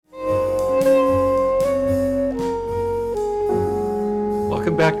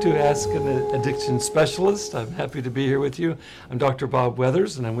Welcome back to Ask an Addiction Specialist. I'm happy to be here with you. I'm Dr. Bob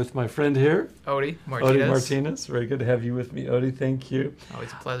Weathers, and I'm with my friend here, Odie Martinez. Odie Martinez. Very good to have you with me, Odie. Thank you.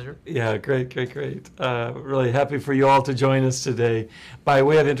 Always a pleasure. Yeah, great. Really happy for you all to join us today. By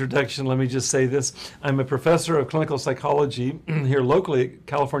way of introduction, let me just say this. I'm a professor of clinical psychology here locally at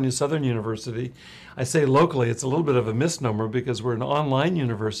California Southern University. I say locally, it's a little bit of a misnomer because we're an online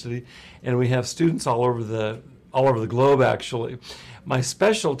university and we have students all over the globe, actually. My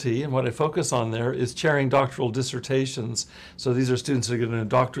specialty and what I focus on there is chairing doctoral dissertations. So these are students who are getting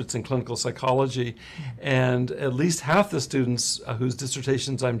doctorates in clinical psychology, and at least half the students whose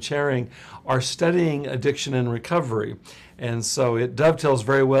dissertations I'm chairing are studying addiction and recovery. And so it dovetails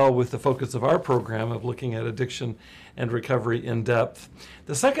very well with the focus of our program of looking at addiction and recovery in depth.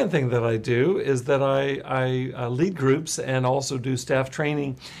 The second thing that I do is that I lead groups and also do staff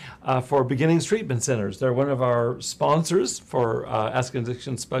training for Beginnings Treatment Centers. They're one of our sponsors for Ask an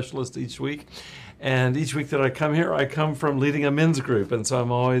Addiction Specialist each week. And each week that I come here, I come from leading a men's group. And so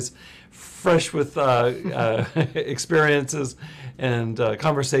I'm always fresh with experiences and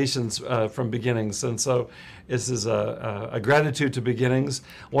conversations from Beginnings. And so this is a gratitude to Beginnings.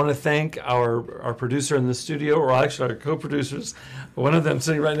 I want to thank our producer in the studio, or actually our co-producers. One of them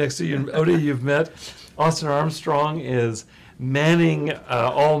sitting right next to you, Odie, you've met. Austin Armstrong is manning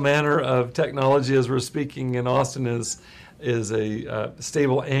all manner of technology as we're speaking, and Austin is a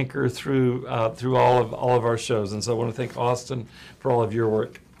stable anchor through all of our shows. And so I want to thank Austin for all of your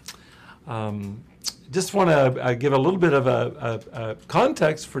work. Just want to give a little bit of a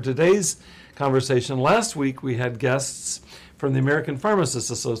context for today's conversation. Last week we had guests from the American Pharmacists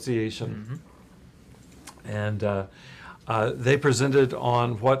Association, and they presented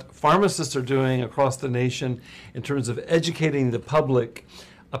on what pharmacists are doing across the nation in terms of educating the public,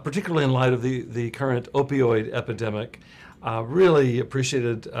 particularly in light of the current opioid epidemic. Really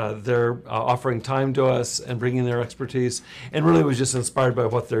appreciated their offering time to us and bringing their expertise, and really was just inspired by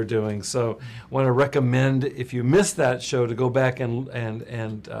what they're doing. So I want to recommend, if you missed that show, to go back and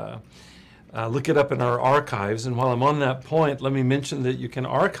look it up in our archives. And while I'm on that point, let me mention that you can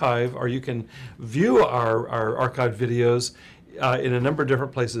archive, or you can view our archived videos in a number of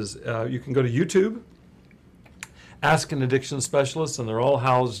different places. You can go to YouTube, Ask an Addiction Specialist, and they're all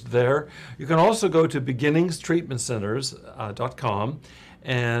housed there. You can also go to beginningstreatmentcenters.com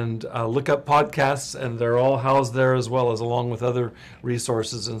and look up podcasts, and they're all housed there as well, as along with other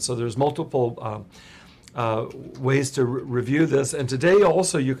resources. And so there's multiple ways to review this. And today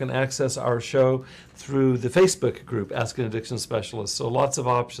also you can access our show through the Facebook group, Ask an Addiction Specialist. So lots of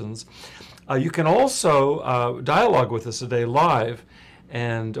options. You can also dialogue with us today live.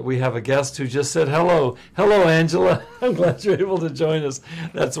 And we have a guest who just said hello. Hello, Angela. I'm glad you're able to join us.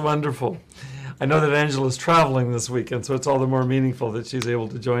 That's wonderful. I know that Angela's traveling this weekend, so it's all the more meaningful that she's able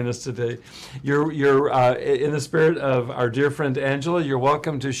to join us today. You're in the spirit of our dear friend Angela, you're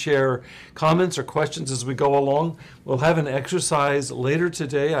welcome to share comments or questions as we go along. We'll have an exercise later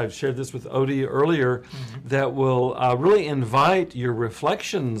today. I've shared this with Odie earlier, that will really invite your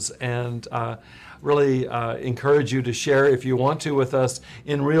reflections and really encourage you to share, if you want to, with us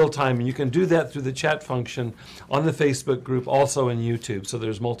in real time. And you can do that through the chat function on the Facebook group, also in YouTube. So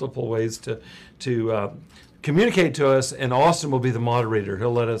there's multiple ways to communicate to us, and Austin will be the moderator.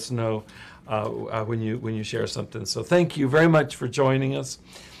 He'll let us know when you share something. So thank you very much for joining us.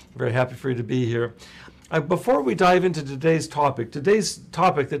 Very happy for you to be here. Before we dive into today's topic,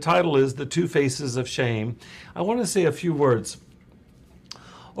 the title is The Two Faces of Shame. I want to say a few words.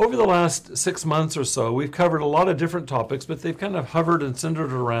 Over the last 6 months or so, we've covered a lot of different topics, but they've kind of hovered and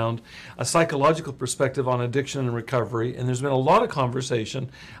centered around a psychological perspective on addiction and recovery. And there's been a lot of conversation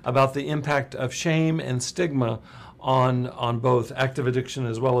about the impact of shame and stigma on both active addiction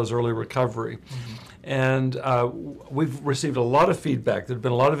as well as early recovery. And we've received a lot of feedback. There have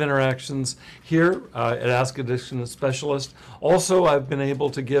been a lot of interactions here at Ask Addiction Specialist. Also, I've been able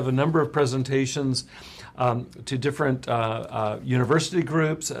to give a number of presentations to different university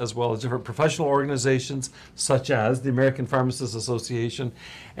groups, as well as different professional organizations, such as the American Pharmacists Association.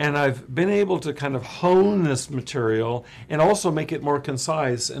 And I've been able to kind of hone this material and also make it more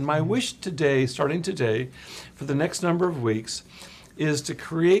concise. And my wish today, starting today, for the next number of weeks, is to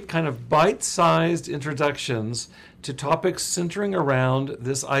create kind of bite-sized introductions to topics centering around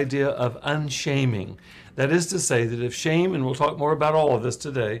this idea of unshaming. That is to say that if shame, and we'll talk more about all of this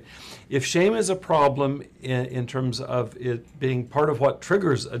today, if shame is a problem in terms of it being part of what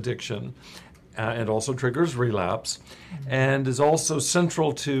triggers addiction and also triggers relapse, and is also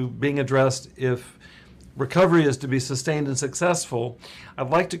central to being addressed if recovery is to be sustained and successful, I'd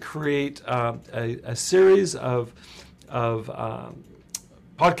like to create a series of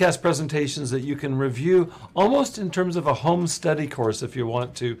podcast presentations that you can review almost in terms of a home study course if you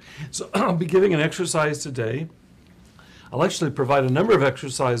want to. So I'll be giving an exercise today. I'll actually provide a number of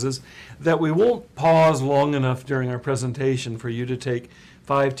exercises that we won't pause long enough during our presentation for you to take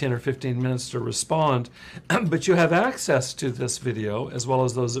 5, 10, or 15 minutes to respond, but you have access to this video as well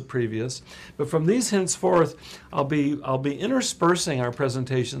as those at previous. But from these henceforth, I'll be interspersing our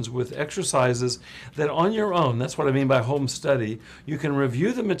presentations with exercises that on your own, that's what I mean by home study, you can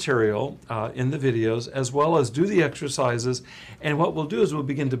review the material in the videos as well as do the exercises. And what we'll do is we'll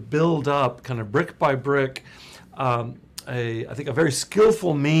begin to build up kind of brick by brick I think a very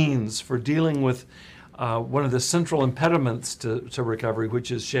skillful means for dealing with one of the central impediments to recovery, which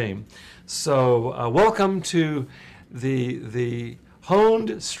is shame. So welcome to the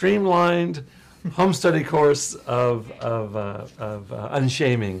honed, streamlined home study course of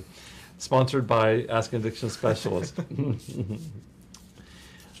Unshaming, sponsored by Ask an Addiction Specialist.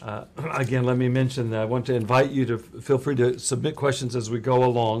 Again, let me mention that I want to invite you to feel free to submit questions as we go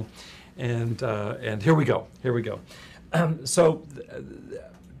along. And here we go.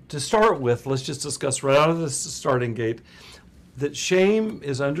 To start with, let's just discuss right out of the starting gate that shame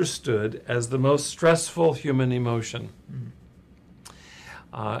is understood as the most stressful human emotion.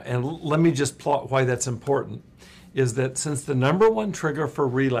 And let me just plot why that's important, is that since the number one trigger for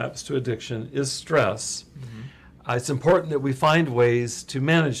relapse to addiction is stress, it's important that we find ways to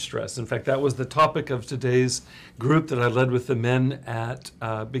manage stress. In fact, that was the topic of today's group that I led with the men at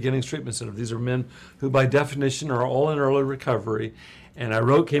Beginnings Treatment Center. These are men who by definition are all in early recovery. And I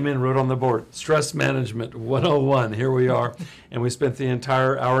wrote on the board, Stress Management 101. Here we are. And we spent the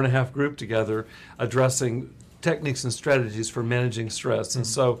entire hour and a half group together addressing techniques and strategies for managing stress. And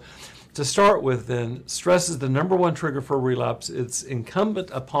so to start with then, stress is the number one trigger for relapse. It's incumbent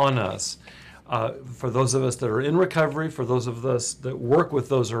upon us, for those of us that are in recovery, for those of us that work with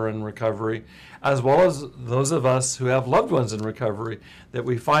those who are in recovery, as well as those of us who have loved ones in recovery, that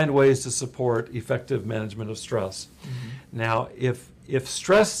we find ways to support effective management of stress. Now, if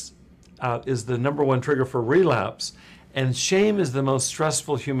stress is the number one trigger for relapse, and shame is the most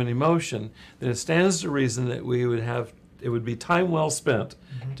stressful human emotion, then it stands to reason that it would be time well spent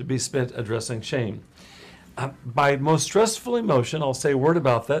to be spent addressing shame. By most stressful emotion, I'll say a word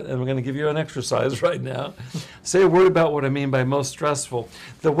about that, and we're going to give you an exercise right now. Say a word about what I mean by most stressful.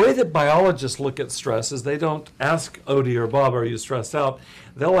 The way that biologists look at stress is they don't ask Odie or Bob, are you stressed out?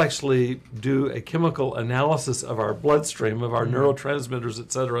 They'll actually do a chemical analysis of our bloodstream, of our neurotransmitters,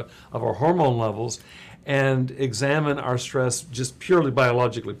 et cetera, of our hormone levels, and examine our stress just purely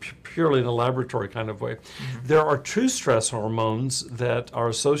biologically, purely in a laboratory kind of way. There are true stress hormones that are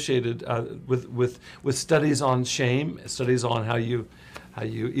associated with studies on shame, studies on how you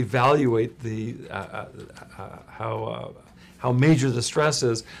evaluate how major the stress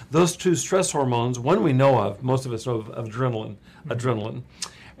is. Those two stress hormones, one we know of, most of us know of adrenaline,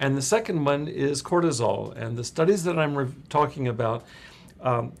 and the second one is cortisol. And the studies that I'm talking about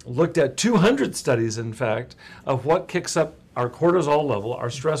looked at 200 studies, in fact, of what kicks up our cortisol level, our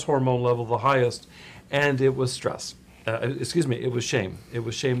stress hormone level, the highest, and it was stress. It was shame. It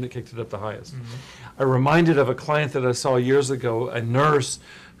was shame that kicked it up the highest. I'm reminded of a client that I saw years ago, a nurse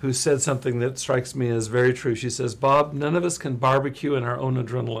who said something that strikes me as very true. She says, Bob, none of us can barbecue in our own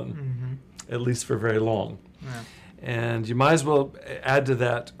adrenaline, at least for very long. Yeah. And you might as well add to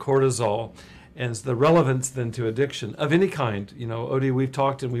that cortisol. And the relevance then to addiction of any kind. You know, Odie, we've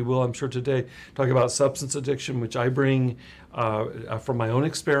talked, and we will, I'm sure today, talk about substance addiction, which I bring from my own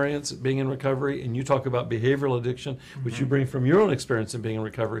experience being in recovery, and you talk about behavioral addiction, which you bring from your own experience in being in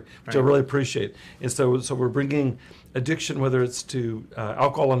recovery, which I really appreciate. And so we're bringing addiction, whether it's to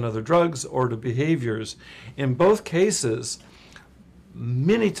alcohol and other drugs or to behaviors. In both cases,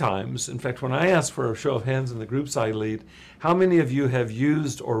 many times, in fact, when I ask for a show of hands in the groups I lead, how many of you have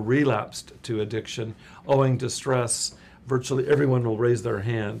used or relapsed to addiction owing to stress? Virtually everyone will raise their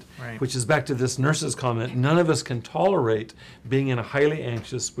hand, which is back to this nurse's comment. None of us can tolerate being in a highly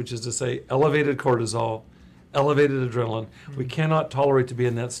anxious, which is to say elevated cortisol, elevated adrenaline. We cannot tolerate to be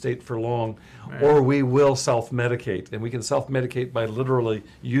in that state for long, or we will self-medicate. And we can self-medicate by literally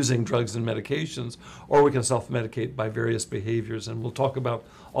using drugs and medications, or we can self-medicate by various behaviors. And we'll talk about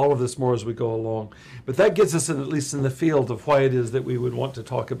all of this more as we go along. But that gets us at least in the field of why it is that we would want to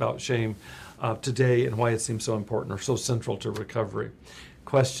talk about shame today and why it seems so important or so central to recovery.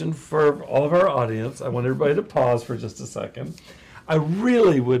 Question for all of our audience. I want everybody to pause for just a second. I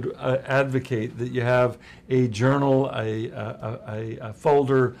really would advocate that you have a journal, a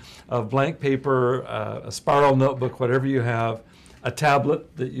folder of blank paper, a spiral notebook, whatever you have, a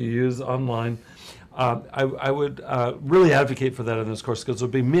tablet that you use online. I would really advocate for that in this course, because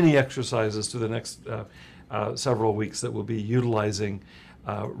there'll be many exercises through the next several weeks that will be utilizing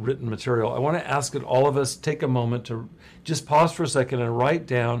written material. I want to ask that all of us take a moment to just pause for a second and write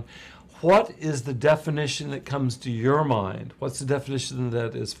down, what is the definition that comes to your mind? What's the definition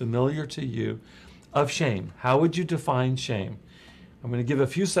that is familiar to you of shame? How would you define shame? I'm going to give a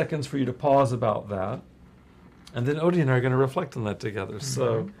few seconds for you to pause about that. And then Odie and I are going to reflect on that together. Mm-hmm.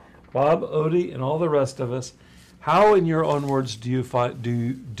 So, Bob, Odie, and all the rest of us, how, in your own words, do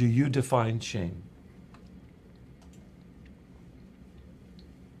you define shame?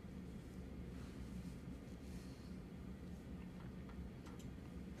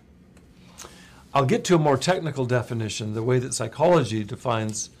 I'll get to a more technical definition, the way that psychology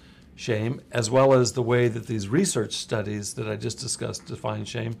defines shame, as well as the way that these research studies that I just discussed define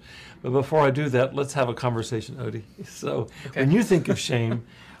shame. But before I do that, let's have a conversation, Odie. So when you think of shame,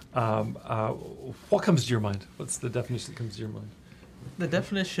 what comes to your mind? What's the definition that comes to your mind? The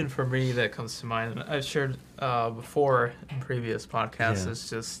definition for me that comes to mind, and I've shared before in previous podcasts, is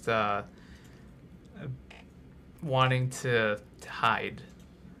just wanting to hide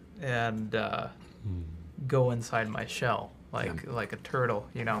and go inside my shell, like a turtle,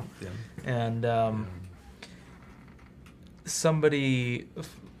 you know. Yeah. And somebody,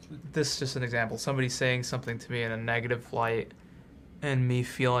 this is just an example, somebody saying something to me in a negative light, and me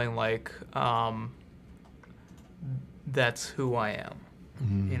feeling like that's who I am.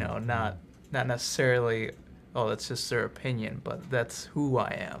 You know, not necessarily, oh, that's just their opinion, but that's who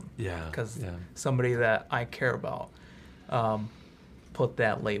I am. Yeah. Because somebody that I care about put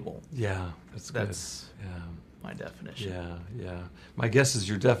that label. Yeah, that's my definition. Yeah. My guess is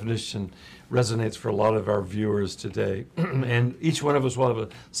your definition resonates for a lot of our viewers today. And each one of us will have a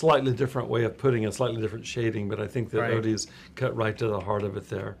slightly different way of putting it, slightly different shading, but I think that Odie's cut right to the heart of it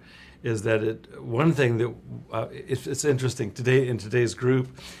there. Is that one thing that it's interesting today in today's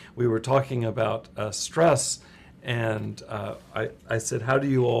group, we were talking about stress, and I said, how do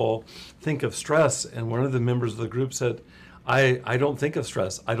you all think of stress? And one of the members of the group said, I don't think of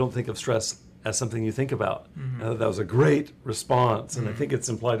stress. I don't think of stress as something you think about. Mm-hmm. That was a great response, and I think it's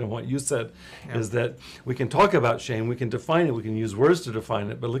implied in what you said, is that we can talk about shame, we can define it, we can use words to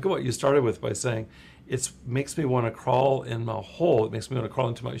define it, but look at what you started with by saying, it makes me want to crawl in my hole. It makes me want to crawl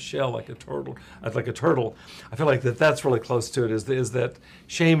into my shell like a turtle. I feel like that's really close to it, is that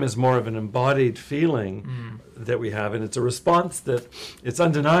shame is more of an embodied feeling that we have, and it's a response that it's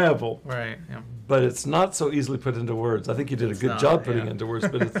undeniable. Right. Yeah. But it's not so easily put into words. I think you did a good job putting it into words,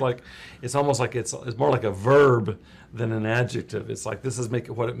 but it's almost like it's more like a verb than an adjective. It's like, this is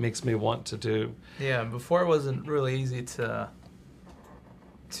what it makes me want to do. Yeah, before it wasn't really easy to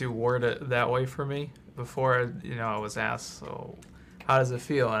word it that way for me. Before, I was asked, so how does it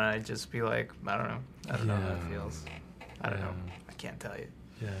feel? And I'd just be like, I don't know how it feels. I don't know. I can't tell you.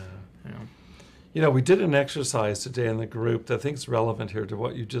 Yeah. We did an exercise today in the group that I think is relevant here to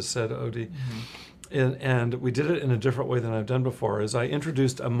what you just said, Odie. Mm-hmm. And we did it in a different way than I've done before, is I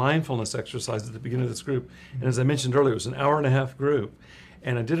introduced a mindfulness exercise at the beginning of this group. And as I mentioned earlier, it was an hour-and-a-half group.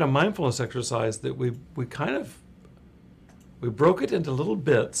 And I did a mindfulness exercise that we broke it into little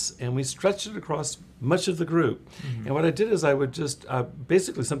bits, and we stretched it across much of the group. Mm-hmm. And what I did is I would just,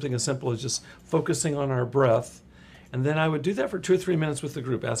 basically something as simple as just focusing on our breath. And then I would do that for 2 or 3 minutes with the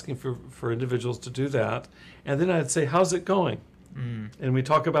group, asking for individuals to do that. And then I'd say, how's it going? And we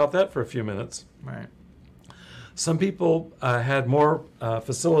talk about that for a few minutes. Right. Some people had more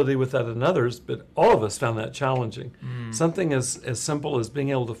facility with that than others, but all of us found that challenging. Something as simple as being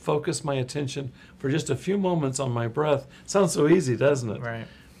able to focus my attention for just a few moments on my breath sounds so easy, doesn't it? Right.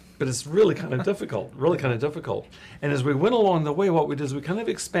 But it's really kind of difficult, And as we went along the way, what we did is we kind of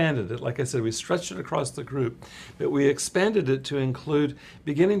expanded it. Like I said, we stretched it across the group, but we expanded it to include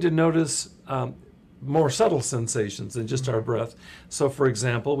beginning to notice more subtle sensations than just our breath. So, for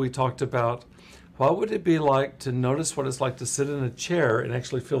example, we talked about, what would it be like to notice what it's like to sit in a chair and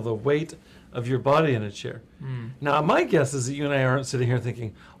actually feel the weight of your body in a chair? Now, my guess is that you and I aren't sitting here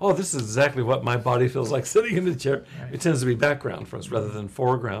thinking, oh, this is exactly what my body feels like sitting in the chair. Right. It tends to be background for us rather than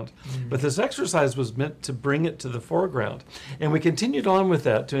foreground. But this exercise was meant to bring it to the foreground. And we continued on with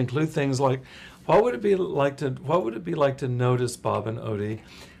that to include things like, what would it be like to notice, Bob and Odie,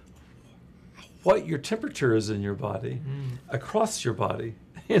 what your temperature is in your body, across your body?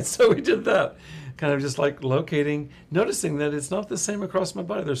 And so we did that, kind of just like noticing that it's not the same across my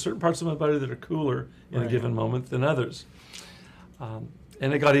body. There's certain parts of my body that are cooler in a given moment than others.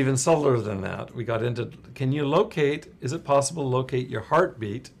 And it got even subtler than that. We got into, is it possible to locate your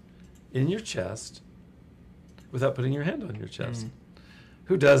heartbeat in your chest without putting your hand on your chest?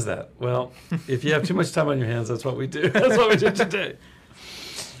 Who does that? Well, if you have too much time on your hands, that's what we do. That's what we did today.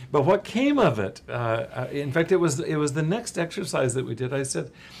 But what came of it, in fact, it was the next exercise that we did. I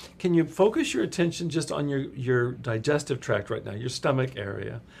said, can you focus your attention just on your digestive tract right now, your stomach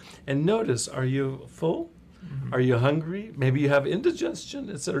area, and notice, are you full? Mm-hmm. Are you hungry? Maybe you have indigestion,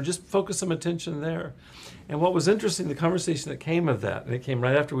 etc. Just focus some attention there. And what was interesting, the conversation that came of that, and it came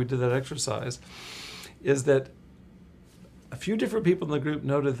right after we did that exercise, is that a few different people in the group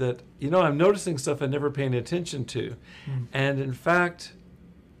noted that, I'm noticing stuff I never pay any attention to. Mm. And in fact,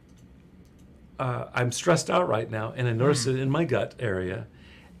 I'm stressed out right now, and I notice it in my gut area,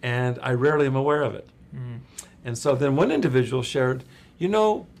 and I rarely am aware of it. Mm. And so then one individual shared,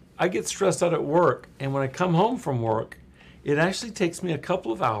 I get stressed out at work, and when I come home from work, it actually takes me a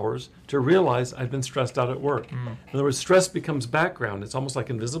couple of hours to realize I've been stressed out at work. Mm. In other words, stress becomes background. It's almost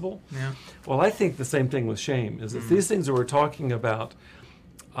like invisible. Yeah. Well, I think the same thing with shame, is that these things that we're talking about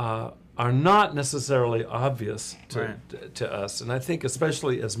are not necessarily obvious to us. And I think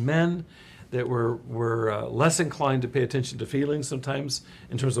especially as men, that we're less inclined to pay attention to feelings sometimes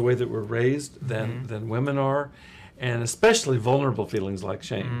in terms of the way that we're raised than women are. And especially vulnerable feelings like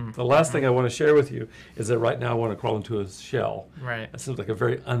shame. The last thing I want to share with you is that right now I want to crawl into a shell. Right. That seems like a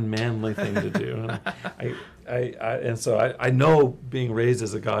very unmanly thing to do. And so I know, being raised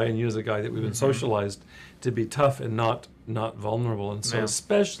as a guy and you as a guy, that we've been socialized to be tough and not vulnerable. And so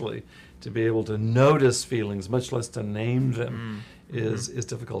especially to be able to notice feelings, much less to name them, is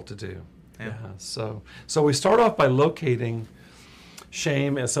difficult to do. Yeah. So we start off by locating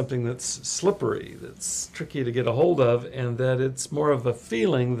shame as something that's slippery, that's tricky to get a hold of, and that it's more of a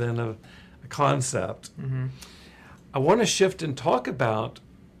feeling than a concept. Mm-hmm. I want to shift and talk about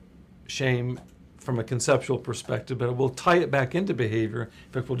shame from a conceptual perspective, but we'll tie it back into behavior.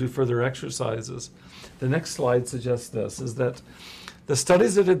 In fact, we'll do further exercises. The next slide suggests this, is that the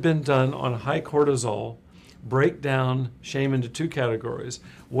studies that have been done on high cortisol break down shame into two categories.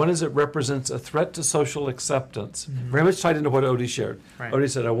 One is it represents a threat to social acceptance, very much tied into what Odie shared. Right. Odie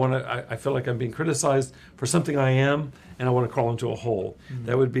said, I feel like I'm being criticized for something I am, and I want to crawl into a hole.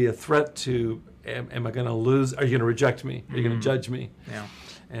 That would be a threat to, am I going to lose? Are you going to reject me? Are you going to judge me? Yeah.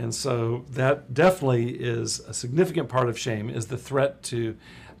 And so that definitely is a significant part of shame, is the threat to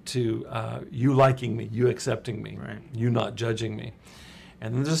you liking me, you accepting me, you not judging me.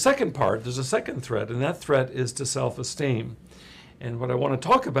 And then there's a second part, there's a second threat, and that threat is to self-esteem. And what I want to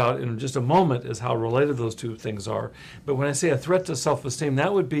talk about in just a moment is how related those two things are. But when I say a threat to self-esteem,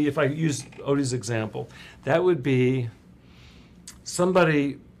 that would be, if I use Odie's example, that would be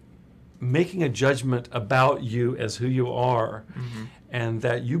somebody making a judgment about you as who you are, and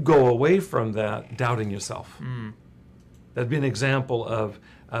that you go away from that doubting yourself. That'd be an example of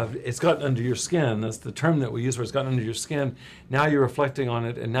it's gotten under your skin. That's the term that we use, where it's gotten under your skin. Now you're reflecting on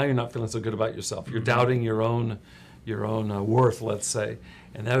it, and now you're not feeling so good about yourself. You're doubting your own worth, let's say.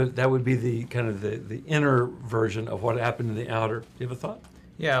 And that would be the kind of the inner version of what happened in the outer. Do you have a thought?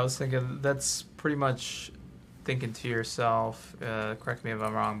 Yeah, I was thinking that's pretty much thinking to yourself, correct me if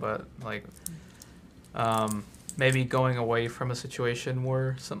I'm wrong, but like maybe going away from a situation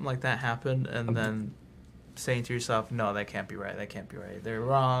where something like that happened, and then saying to yourself, no, that can't be right, they're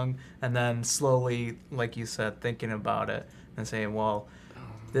wrong, and then slowly, like you said, thinking about it and saying, well,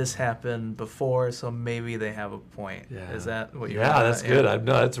 this happened before, so maybe they have a point. Yeah. Is that what you're Yeah, that's good.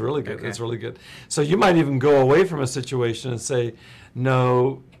 No, that's really good. Okay. That's really good. So you might even go away from a situation and say,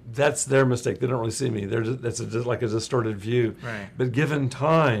 no, that's their mistake. They don't really see me. That's like a distorted view. Right. But given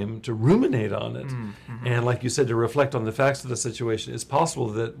time to ruminate on it, and like you said, to reflect on the facts of the situation, it's possible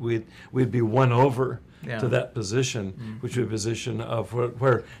that we'd be won over to that position, which would be a position of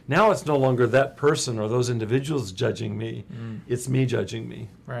where now it's no longer that person or those individuals judging me. It's me judging me.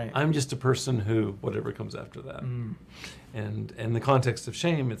 Right. I'm just a person who, whatever comes after that. And in the context of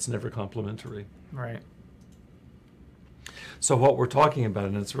shame, it's never complimentary. Right. So what we're talking about,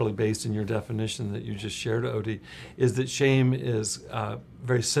 and it's really based in your definition that you just shared, Odie, is that shame is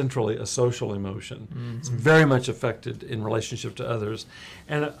very centrally a social emotion. It's very much affected in relationship to others.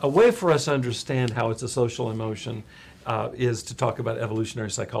 And a way for us to understand how it's a social emotion is to talk about evolutionary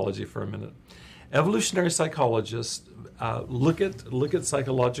psychology for a minute. Evolutionary psychologists look at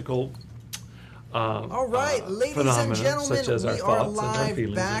psychological all right, ladies and gentlemen, such as our we are thoughts and our live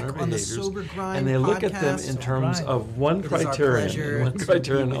feelings back and our on the behaviors, Sober Grind and they look at them podcast. in terms of one It is our criterion, pleasure and one to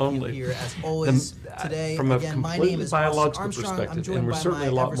criterion be with you only. here, as always, today, from a again, my name completely is Austin biological Armstrong. I'm perspective, joined and we're by certainly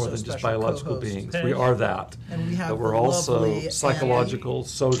a my lot ever more so than just special biological co-host. beings. Hey. We are that. And we have But we're the also lovely psychological, Annie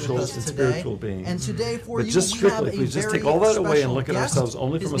social, with us and today. spiritual beings. And today for But you, just we strictly, have if we a just very take all that away and look at special ourselves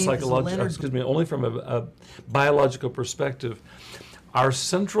only guest. from a His name is psychological, Leonard. only from a biological perspective, our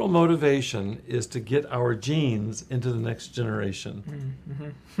central motivation is to get our genes into the next generation.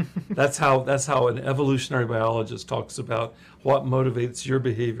 Mm-hmm. That's how an evolutionary biologist talks about what motivates your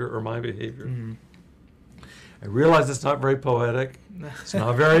behavior or my behavior. Mm-hmm. I realize it's not very poetic. It's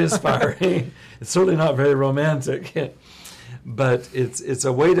not very inspiring. It's certainly not very romantic. But it's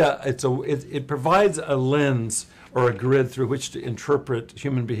a way to it provides a lens or a grid through which to interpret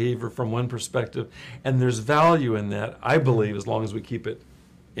human behavior from one perspective, and there's value in that, I believe, as long as we keep it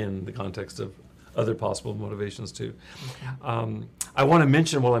in the context of other possible motivations too. Okay. I want to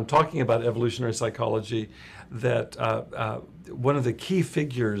mention, while I'm talking about evolutionary psychology, that one of the key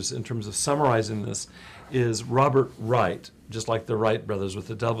figures in terms of summarizing this is Robert Wright, just like the Wright brothers with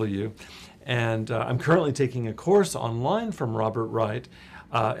the W. And I'm currently taking a course online from Robert Wright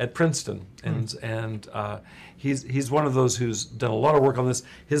at Princeton, and he's one of those who's done a lot of work on this.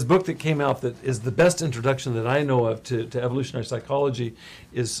 His book that came out that is the best introduction that I know of to evolutionary psychology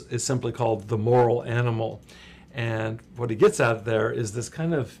is simply called The Moral Animal. And what he gets out there is this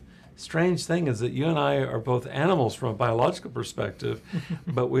kind of strange thing is that you and I are both animals from a biological perspective,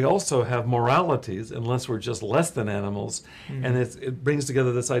 but we also have moralities, unless we're just less than animals. And it brings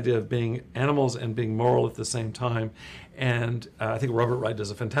together this idea of being animals and being moral at the same time. And I think Robert Wright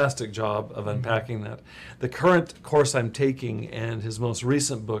does a fantastic job of unpacking that. The current course I'm taking and his most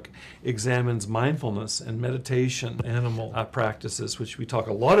recent book examines mindfulness and meditation animal practices, which we talk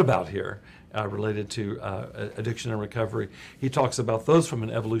a lot about here. Related to addiction and recovery. He talks about those from an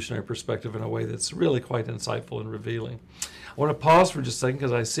evolutionary perspective in a way that's really quite insightful and revealing. I want to pause for just a second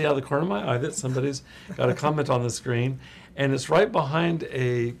because I see out of the corner of my eye that somebody's got a comment on the screen, and it's right behind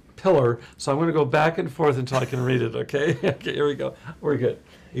a pillar, so I'm going to go back and forth until I can read it, okay? Okay, here we go. We're good.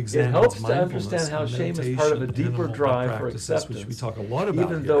 It helps to understand how shame is part of a deeper drive for acceptance, which we talk a lot about,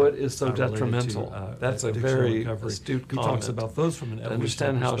 even though it is so detrimental. That's a very astute comment. He talks about those from an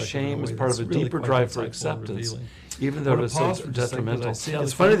understand how shame is part of a deeper drive for acceptance, even though it is so detrimental.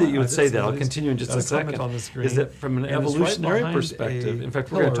 It's funny that you would say that. I'll continue in just a second. Is that from an evolutionary perspective, in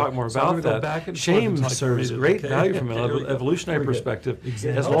fact, we're going to talk more about that, shame serves great value from an evolutionary perspective,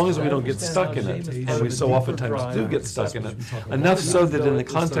 as long as we don't get stuck in it. And we so oftentimes do get stuck in it. Enough so that in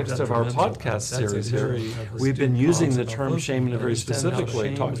the context of our podcast series here, we've been using the term shame in a very specific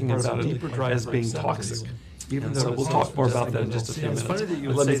way, talking about it as being toxic. Even though we'll talk more about that in just a few minutes. But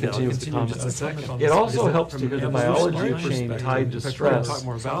let me continue with the comments. It also helps to hear the biology of shame tied to stress,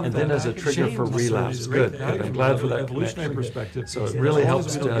 and then as a trigger for relapse. Good. I'm glad for that evolutionary perspective. So it really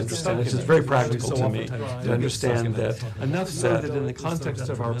helps to understand. It's very practical to me to understand that enough so that in the context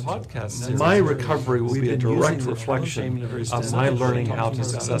of our podcast, my recovery will be a direct reflection of my learning how to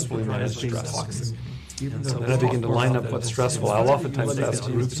successfully manage stress. And I begin to line up what's stressful. I'll oftentimes ask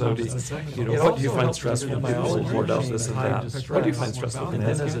groups, what do you find stressful? People more down this and that. What do you find stressful? And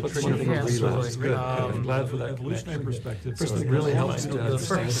then as a trigger for relapse. Good. I'm glad for that evolutionary perspective. First, it really helps to understand. The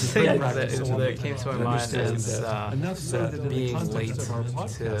first thing that came to my mind is being late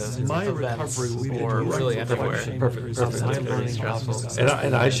to my recovery or really anywhere. Perfect. Very stressful.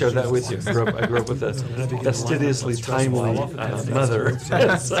 And I share that with you. I grew up with a fastidiously timely mother,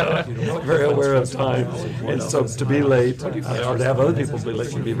 so very aware of time. And so to be late, or to have other people be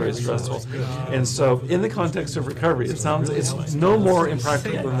late, can be very stressful. And so in the context of recovery, it's no more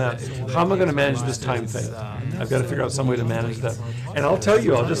impractical than that. How am I going to manage this time thing? I've got to figure out some way to manage that. And I'll tell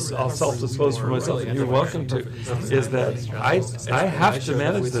you, I'll self-dispose for myself, and you're welcome to, is that I have to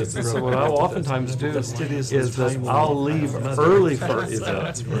manage this. And so what I'll oftentimes do is that I'll leave early for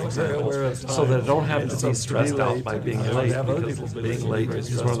events so that I don't have to be stressed out by being late, because being late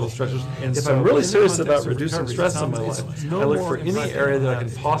is one of those stressors. And if I'm really serious about reducing stress in my life, I look for any area that I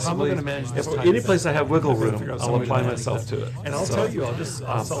can possibly, any place I have wiggle room, I'll apply myself to it. And I'll tell you a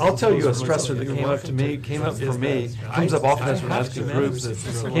stressor that came up for me, comes up often as we're asking groups,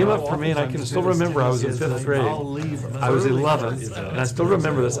 came up for me, and I can still remember I was in 5th grade. I was 11, and I still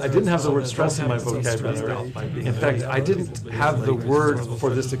remember this. I didn't have the word stress in my vocabulary. In fact, I didn't have the word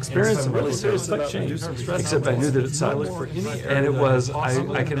for this experience of really serious shame, except I knew that it sucked. And it was,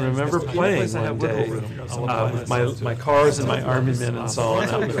 I can remember playing one day with my cars and my army men and so on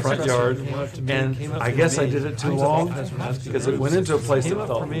out in the front yard, and I guess I did it too long because it went into a place that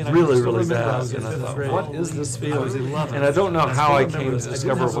felt really, really bad, and I thought, what is this feeling? And I don't know how how I came to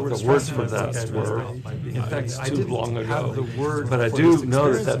discover what the words for that were. In fact, it's too long ago. But I do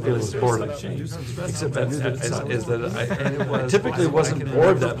know that feeling was boredom. Except I typically wasn't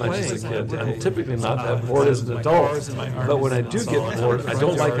bored that much as a kid, and typically not that bored as an adult. But when I do get bored, I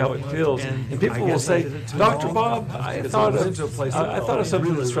don't like how it feels. And people will say, Dr. Bob, I thought of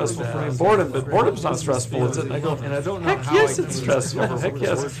something that's stressful for me, boredom, but boredom's not stressful, is it? And I go, heck yes, it's stressful. Heck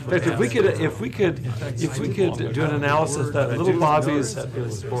yes. In fact, if we could do an analysis that little Bobby's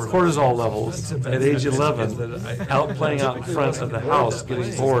cortisol levels at age 11, out playing out in front of the house,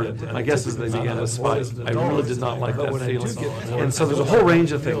 getting bored, my guess is they began to spike. I really did not like that feeling. And so there's a whole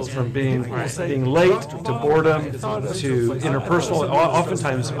range of things, from being late to boredom to interpersonal.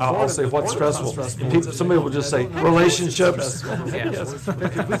 Oftentimes I'll say what's stressful. Somebody will just say relationships.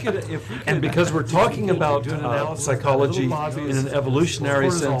 And because we're talking about psychology in an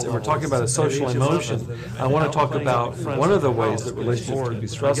evolutionary sense, and we're talking about a social emotion, I want to talk about one of the ways that relationships can be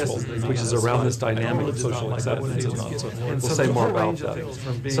stressful, which is around this dynamic of social acceptance. And we'll say more about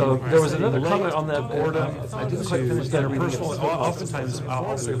that. So there was another comment on that boredom. I didn't quite finish that interpersonal. Oftentimes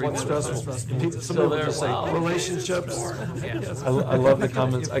I'll say what's stressful. Somebody will just say relationships. I love the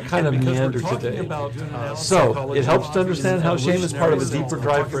comments. I kind of meander today. So it helps to understand how shame is part of a deeper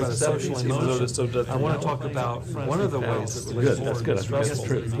drive for acceptance, even though it is so difficult. I want to talk about one of the ways that relationships can be stressful,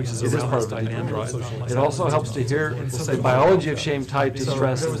 which is part of a deeper drive. It also helps to hear, we'll say, biology of shame tied to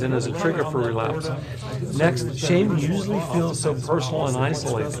stress and then as a trigger for relapse. Next, shame usually feels so personal and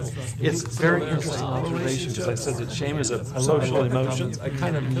isolating. It's very interesting observation, because I said that shame is a social emotion. I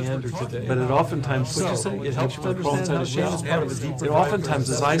kind of meander today. But it oftentimes, it helps to understand how shame is part of a deeper drive. It oftentimes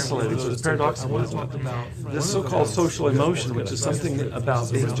is isolating, so it's paradoxical, isn't it? This so-called social emotion, which is something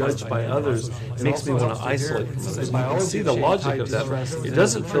about being judged by others, makes me want to isolate from others. You can see the logic of that. It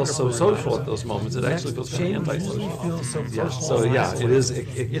doesn't feel so social at those moments. It actually feels kind of antisocial. Yeah. So yeah, it is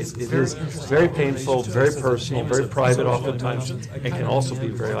very painful, very personal, very private oftentimes, and can also be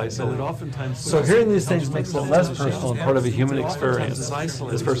very isolating. So hearing these things makes it less personal and part of a human experience.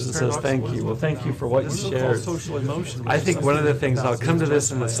 This person says, thank you. Well, thank you for what you shared. I think one of the things, I'll come to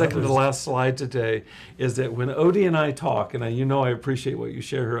this in the second to last slide today, is that when Odie and I talk, and I appreciate what you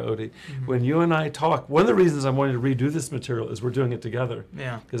share here, Odie, when you and I talk, one of the reasons I'm wanting to redo this material is we're doing it together.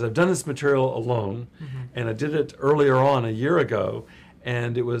 Yeah. Because I've done this material alone, and I did it earlier on a year ago,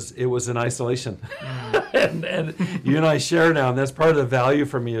 and it was in isolation. and you and I share now, and that's part of the value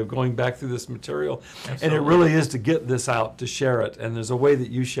for me of going back through this material. Absolutely. And it really is to get this out, to share it. And there's a way that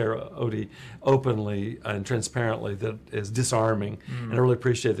you share, Odie, openly and transparently that is disarming. And I really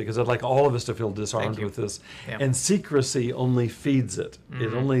appreciate it, because I'd like all of us to feel disarmed with this. Yeah. And secrecy only feeds it.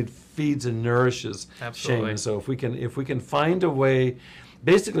 It only feeds and nourishes shame. So if we can find a way.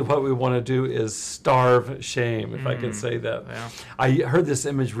 Basically, what we want to do is starve shame, if I can say that. Yeah. I heard this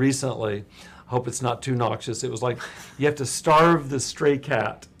image recently. I hope it's not too noxious. It was like you have to starve the stray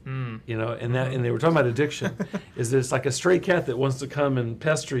cat. And they were talking about addiction. Is that it's like a stray cat that wants to come and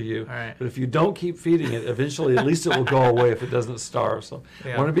pester you, but if you don't keep feeding it, eventually at least it will go away if it doesn't starve. So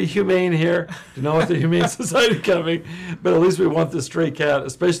I want to be humane here. You know, with the Humane Society coming, but at least we want the stray cat,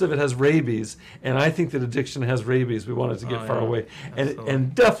 especially if it has rabies. And I think that addiction has rabies. We want it to get far away,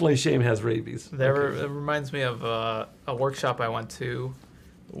 and definitely shame has rabies. It reminds me of a workshop I went to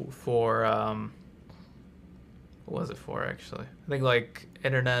for. What was it for, actually? I think like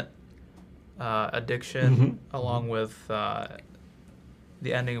internet addiction, along with the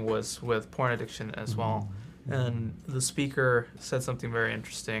ending was with porn addiction as well. And the speaker said something very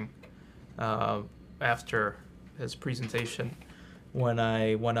interesting after his presentation when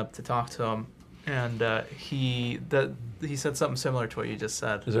I went up to talk to him. And he said something similar to what you just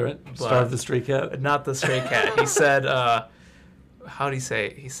said. Is that right? Starve the stray cat? Not the stray cat. He said, how do you say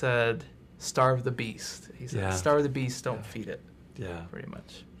it? He said, starve the beast. He said, starve the beast, don't feed it. Yeah. Pretty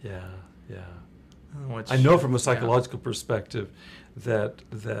much. Yeah, yeah. Which, I know from a psychological perspective that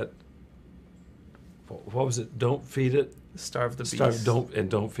what was it? Don't feed it. Starve the beast. Don't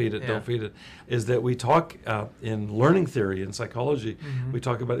feed it. Don't feed it. Is that we talk in learning theory in psychology? We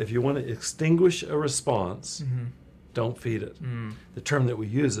talk about if you want to extinguish a response, don't feed it. The term that we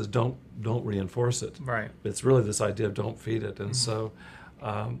use is don't reinforce it. Right. But it's really this idea of don't feed it. And so,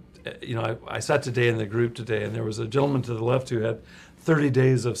 I sat today in the group today, and there was a gentleman to the left who had 30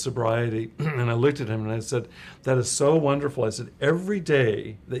 days of sobriety. And I looked at him and I said, that is so wonderful. I said, every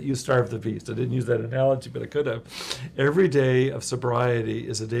day that you starve the beast, I didn't use that analogy, but I could have. Every day of sobriety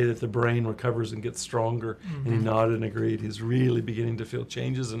is a day that the brain recovers and gets stronger. And he nodded and agreed. He's really beginning to feel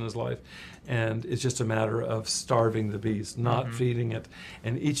changes in his life. And it's just a matter of starving the beast, not feeding it.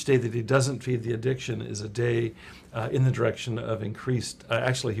 And each day that he doesn't feed the addiction is a day in the direction of increased,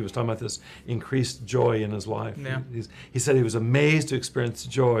 actually he was talking about this, increased joy in his life. Yeah. He said he was amazed to experience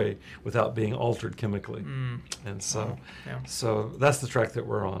joy without being altered chemically. And so, so that's the track that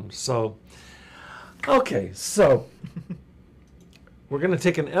we're on. So, okay, so we're going to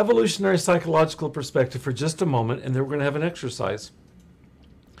take an evolutionary psychological perspective for just a moment, and then we're going to have an exercise.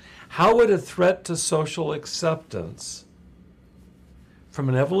 How would a threat to social acceptance, from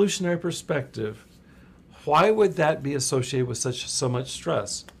an evolutionary perspective, why would that be associated with so much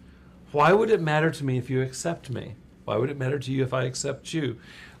stress? Why would it matter to me if you accept me? Why would it matter to you if I accept you?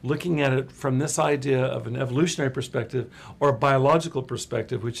 Looking at it from this idea of an evolutionary perspective or a biological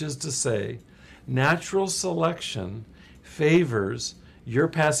perspective, which is to say, natural selection favors your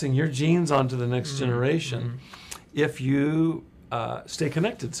passing your genes on to the next generation if you stay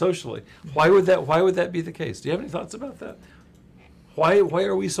connected socially. Why would that be the case? Do you have any thoughts about that? Why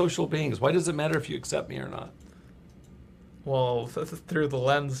are we social beings? Why does it matter if you accept me or not? Well, through the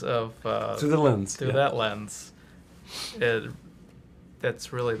lens of Through that lens,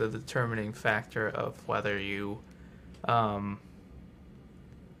 that's really the determining factor of whether you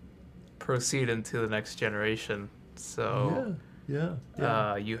proceed into the next generation. So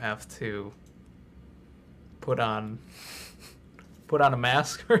you have to put on a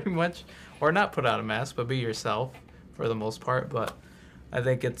mask, pretty much, or not put on a mask, but be yourself for the most part. But I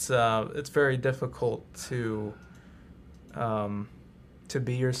think it's very difficult to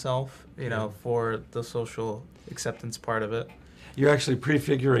be yourself, for the social acceptance part of it. You're actually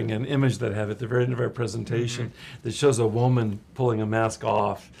prefiguring an image that I have at the very end of our presentation that shows a woman pulling a mask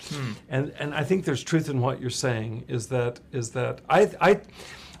off. And I think there's truth in what you're saying, is that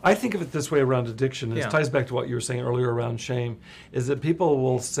I think of it this way around addiction, and it ties back to what you were saying earlier around shame, is that people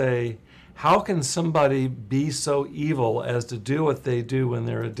will say, how can somebody be so evil as to do what they do when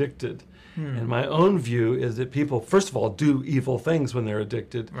they're addicted? And my own view is that people, first of all, do evil things when they're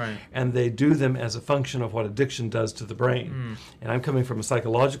addicted, and they do them as a function of what addiction does to the brain. And I'm coming from a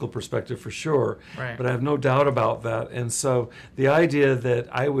psychological perspective for sure, but I have no doubt about that. And so the idea that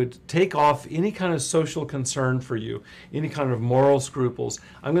I would take off any kind of social concern for you, any kind of moral scruples,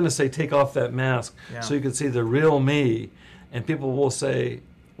 I'm going to say take off that mask so you can see the real me. And people will say,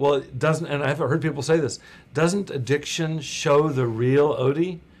 well, it doesn't, and I've heard people say this, doesn't addiction show the real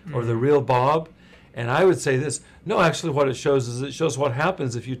Odie or the real Bob? And I would say this, no, actually what it shows is it shows what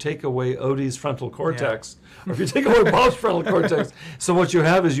happens if you take away Odie's frontal cortex, or if you take away Bob's frontal cortex. So what you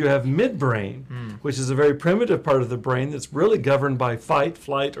have is you have midbrain, which is a very primitive part of the brain that's really governed by fight,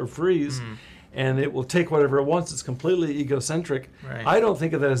 flight, or freeze. And it will take whatever it wants. It's completely egocentric. I don't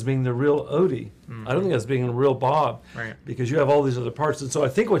think of that as being the real Odie. I don't think that's being a real Bob, because you have all these other parts. And so I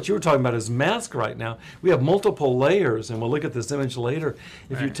think what you were talking about is mask right now. We have multiple layers, and we'll look at this image later.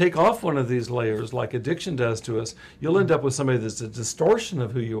 If you take off one of these layers, like addiction does to us, you'll end up with somebody that's a distortion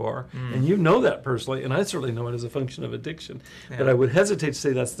of who you are. And you know that personally, and I certainly know it as a function of addiction. But I would hesitate to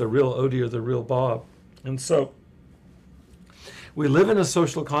say that's the real Odie or the real Bob. And so we live in a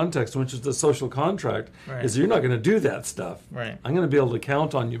social context, which is the social contract, is you're not going to do that stuff. I'm going to be able to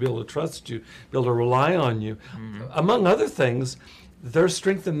count on you, be able to trust you, be able to rely on you. Among other things, there's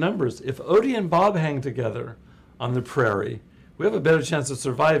strength in numbers. If Odie and Bob hang together on the prairie, we have a better chance of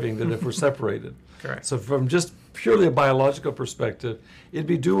surviving than if we're separated. So from just purely a biological perspective, it'd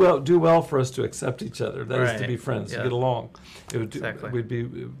be do well for us to accept each other. That is to be friends, to get along. It would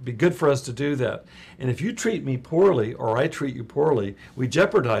be good for us to do that. And if you treat me poorly or I treat you poorly, we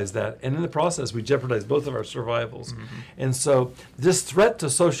jeopardize that. And in the process, we jeopardize both of our survivals. And so this threat to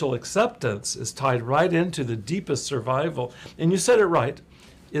social acceptance is tied right into the deepest survival. And you said it right,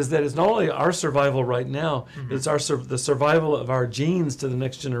 is that it's not only our survival right now, it's the survival of our genes to the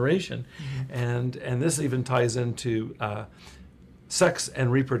next generation. And this even ties into sex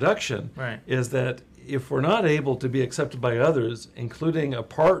and reproduction, is that if we're not able to be accepted by others, including a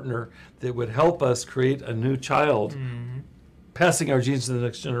partner that would help us create a new child, passing our genes to the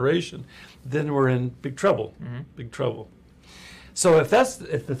next generation, then we're in big trouble, big trouble. So if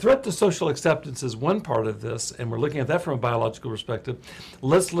the threat to social acceptance is one part of this, and we're looking at that from a biological perspective,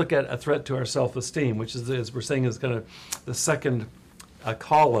 let's look at a threat to our self-esteem, which is, as we're saying, is kind of the second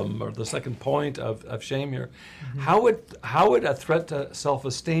column or the second point of shame here. How would a threat to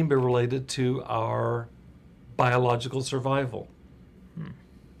self-esteem be related to our biological survival?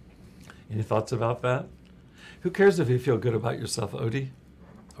 Any thoughts about that? Who cares if you feel good about yourself, Odie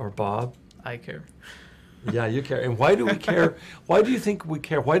or Bob? I care. Yeah, you care. And why do we care? Why do you think we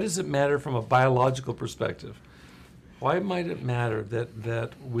care? Why does it matter from a biological perspective? Why might it matter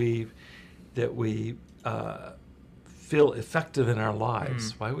that we feel effective in our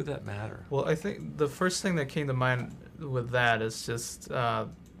lives? Why would that matter? Well, I think the first thing that came to mind with that is just I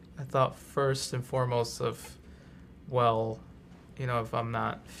thought first and foremost of, well, if I'm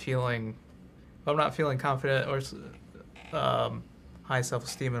not feeling confident or high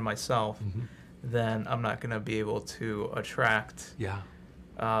self-esteem in myself, then I'm not going to be able to attract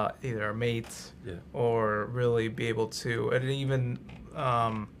either a mate or really be able to, and even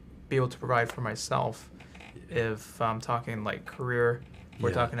be able to provide for myself. If I'm talking like career,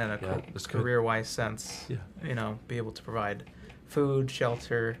 we're talking in a career-wise sense, be able to provide food,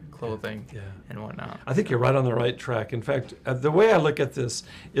 shelter, clothing, and whatnot. I think you're right on the right track. In fact, the way I look at this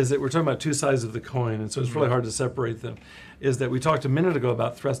is that we're talking about two sides of the coin, and so it's really hard to separate them, is that we talked a minute ago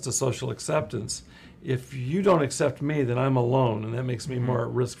about threats to social acceptance. If you don't accept me, then I'm alone, and that makes me more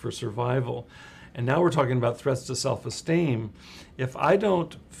at risk for survival. And now we're talking about threats to self-esteem. If I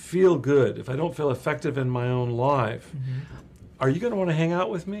don't feel good, if I don't feel effective in my own life, are you going to want to hang out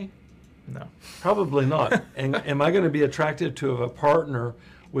with me? No. Probably not. And am I going to be attracted to a partner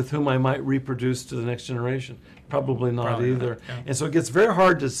with whom I might reproduce to the next generation? Probably not either. And so it gets very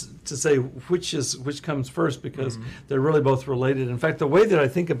hard to say which comes first, because they're really both related. In fact, the way that I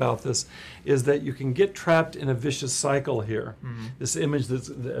think about this is that you can get trapped in a vicious cycle here. This image,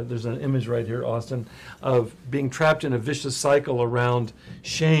 there's an image right here, Austin, of being trapped in a vicious cycle around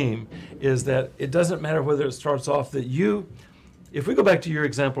shame, is that it doesn't matter whether it starts off that if we go back to your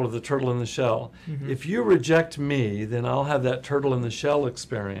example of the turtle in the shell, if you reject me, then I'll have that turtle in the shell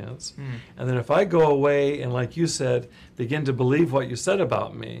experience. And then if I go away and, like you said, begin to believe what you said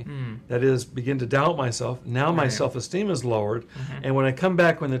about me, that is, begin to doubt myself, now my self-esteem is lowered. And when I come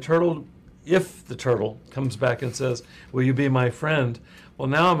back, if the turtle comes back and says, will you be my friend? Well,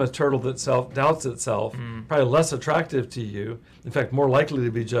 now I'm a turtle that self-doubts itself, probably less attractive to you. In fact, more likely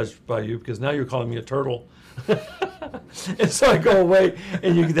to be judged by you, because now you're calling me a turtle. And so I go away,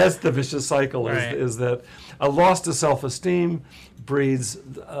 and that's the vicious cycle, is that a loss to self-esteem breeds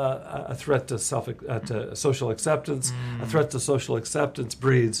a threat to social acceptance. A threat to social acceptance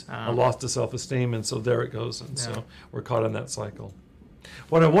breeds a loss to self-esteem, and so there it goes. And so we're caught in that cycle.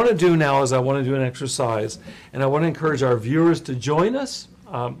 What I want to do now is I want to do an exercise, and I want to encourage our viewers to join us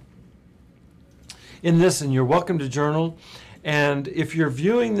in this, and you're welcome to journal. And if you're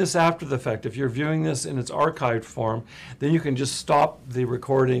viewing this after the fact, if you're viewing this in its archived form, then you can just stop the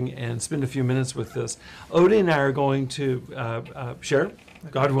recording and spend a few minutes with this. Odie and I are going to share,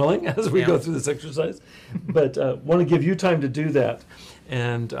 God willing, as we go through this exercise. But want to give you time to do that,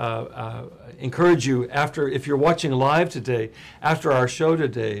 and encourage you, if you're watching live today, after our show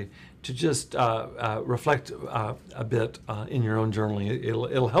today, to just reflect a bit in your own journaling.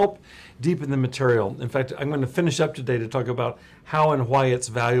 It'll help deepen the material. In fact, I'm going to finish up today to talk about how and why it's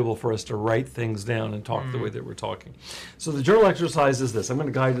valuable for us to write things down and talk the way that we're talking. So the journal exercise is this. I'm going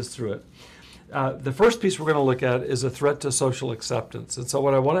to guide us through it. The first piece we're going to look at is a threat to social acceptance. And so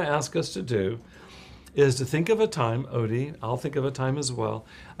what I want to ask us to do is to think of a time, Odie, I'll think of a time as well,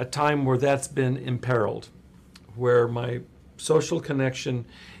 a time where that's been imperiled, where my social connection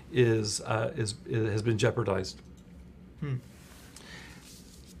has been jeopardized.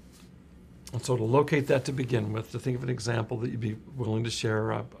 And so to locate that to begin with, to think of an example that you'd be willing to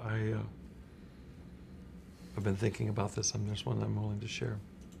share, I've been thinking about this, and there's one I'm willing to share.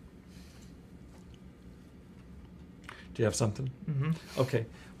 Do you have something? Okay.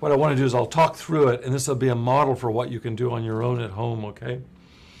 What I want to do is I'll talk through it, and this will be a model for what you can do on your own at home, okay?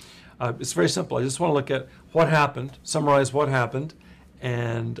 It's very simple. I just want to look at what happened, summarize what happened,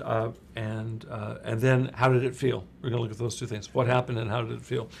 and then how did it feel? We're going to look at those two things. What happened and how did it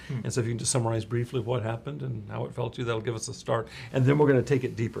feel? And so if you can just summarize briefly what happened and how it felt to you, that'll give us a start. And then we're going to take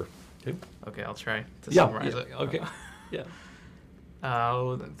it deeper. Okay, Okay, I'll try to summarize it. Okay. Yeah.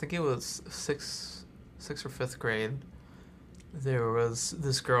 I think it was sixth or fifth grade. There was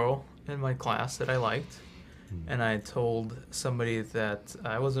this girl in my class that I liked, and I told somebody that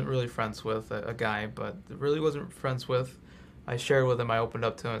I wasn't really friends with, a guy, but really wasn't friends with. I shared with him, I opened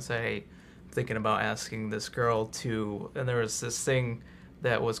up to him and said, hey, I'm thinking about asking this girl to, and there was this thing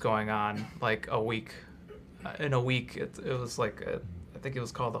that was going on like a week. In a week, it was like, I think it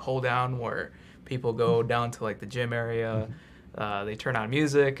was called the Hold Down, where people go down to like the gym area, they turn on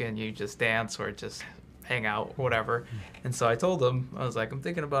music and you just dance or just hang out or whatever. And so I told him, I was like, I'm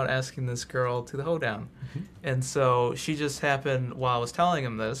thinking about asking this girl to the hoedown. And so she just happened, while I was telling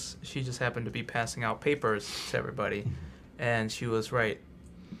him this, she just happened to be passing out papers to everybody. And she was right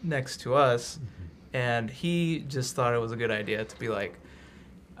next to us. And he just thought it was a good idea to be like,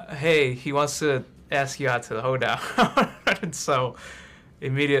 hey, he wants to ask you out to the hoedown. And so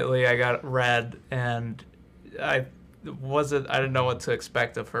immediately I got red, and I didn't know what to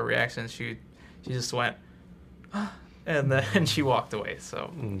expect of her reaction. She just went, and then she walked away.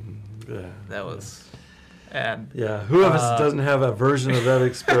 So that was, and who of us doesn't have a version of that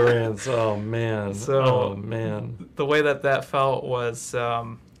experience? Oh man! So the way that felt was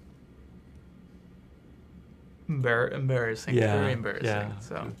embarrassing, very embarrassing. Yeah.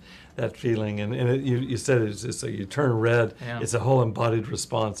 So that feeling, and you said it's just like you turn red. Yeah. It's a whole embodied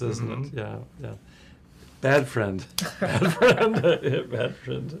response, isn't it? Yeah. Bad friend. Bad friend. Bad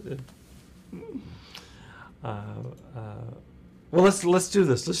friend. Well, let's do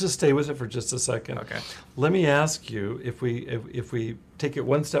this. Let's just stay with it for just a second. Okay. Let me ask you, if we take it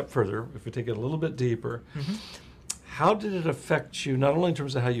one step further, if we take it a little bit deeper, how did it affect you, not only in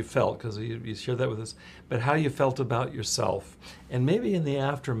terms of how you felt, because you shared that with us, but how you felt about yourself, and maybe in the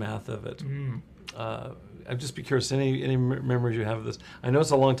aftermath of it? I'd just be curious, any memories you have of this? I know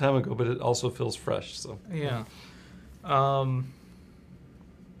it's a long time ago, but it also feels fresh. So yeah,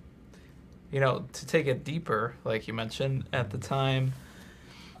 to take it deeper, like you mentioned at the time,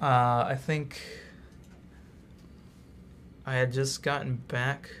 I think I had just gotten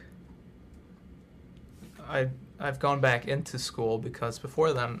back. I've gone back into school, because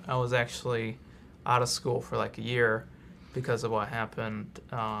before then I was actually out of school for like a year because of what happened.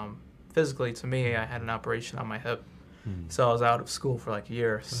 Physically, to me, I had an operation on my hip, so I was out of school for like a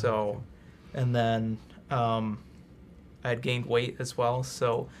year. So, and then I had gained weight as well.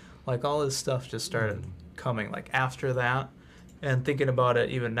 So, like, all this stuff just started coming like after that, and thinking about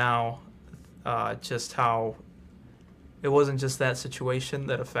it even now, just how it wasn't just that situation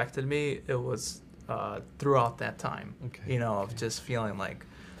that affected me. It was throughout that time, of just feeling like,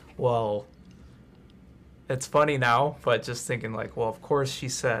 well, it's funny now, but just thinking like, well, of course she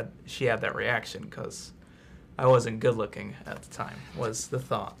said she had that reaction because I wasn't good looking at the time, was the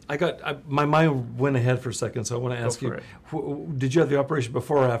thought. My mind went ahead for a second, so I want to ask you, did you have the operation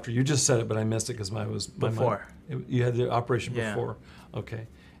before or after? You just said it, but I missed it because my before. You had the operation before. Okay.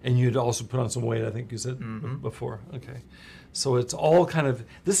 And you'd also put on some weight, I think you said, before. Okay. So it's all kind of,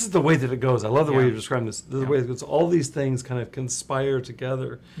 this is the way that it goes. I love the way you describe this. This is the way it goes. All these things kind of conspire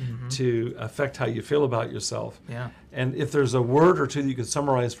together to affect how you feel about yourself. Yeah. And if there's a word or two that you could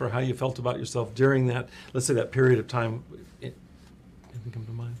summarize for how you felt about yourself during that, let's say that period of time, anything come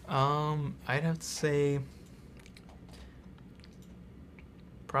to mind? I'd have to say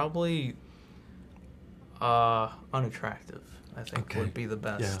probably unattractive, I think would be the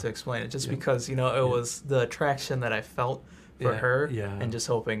best to explain it. Just because, it was the attraction that I felt for her, and just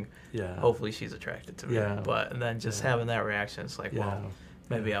hoping, hopefully she's attracted to me. But and then just having that reaction, it's like, well,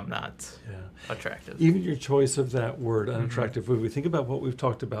 maybe I'm not attractive. Even your choice of that word, unattractive, when we think about what we've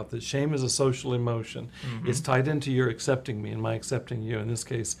talked about, that shame is a social emotion. It's tied into your accepting me and my accepting you. In this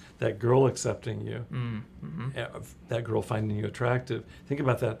case, that girl accepting you, that girl finding you attractive. Think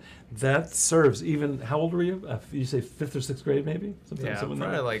about that. That serves even, how old were you? You say 5th or 6th grade maybe? Something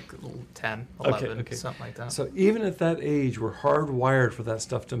like 10, 11, something like that. So even at that age, we're hardwired for that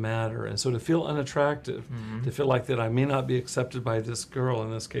stuff to matter. And so to feel unattractive, to feel like that I may not be accepted by this girl,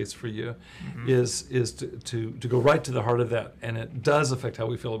 in this case for you, is to go right to the heart of that. And it does affect how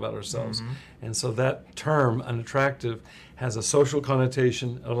we feel about ourselves. And so that term, unattractive, has a social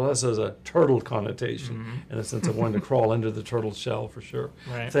connotation, unless has a turtle connotation, in the sense of wanting to crawl into the turtle shell, for sure.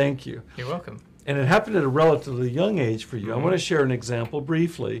 Right. Thank you. You're welcome. And it happened at a relatively young age for you. I want to share an example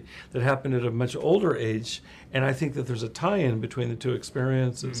briefly that happened at a much older age, and I think that there's a tie-in between the two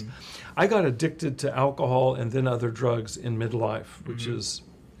experiences. I got addicted to alcohol and then other drugs in midlife, which is,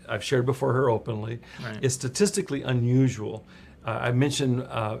 I've shared before her openly. It's statistically unusual. I mentioned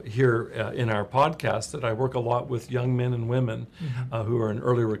here in our podcast that I work a lot with young men and women who are in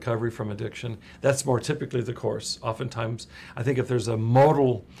early recovery from addiction. That's more typically the course. Oftentimes, I think if there's a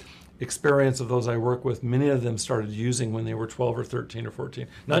modal experience of those I work with, many of them started using when they were 12 or 13 or 14,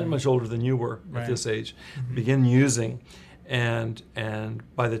 not much older than you were at this age, begin using. And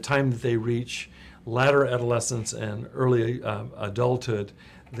by the time that they reach latter adolescence and early adulthood,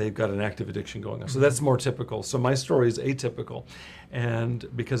 they've got an active addiction going on. So that's more typical. So my story is atypical. And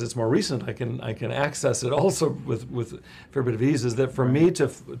because it's more recent, I can access it also with a fair bit of ease, is that for me to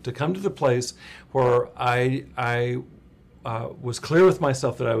come to the place where I was clear with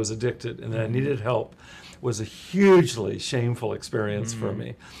myself that I was addicted and that I needed help was a hugely shameful experience for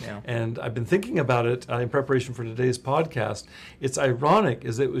me. Yeah. And I've been thinking about it in preparation for today's podcast. It's ironic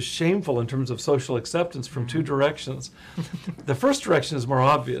is it was shameful in terms of social acceptance from two directions. The first direction is more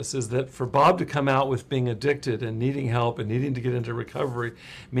obvious, is that for Bob to come out with being addicted and needing help and needing to get into recovery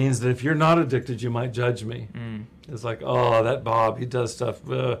means that if you're not addicted, you might judge me. It's like, oh, that Bob, he does stuff,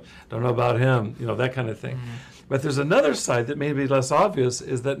 don't know about him, that kind of thing. But there's another side that may be less obvious,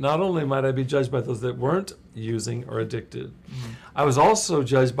 is that not only might I be judged by those that weren't using or addicted, I was also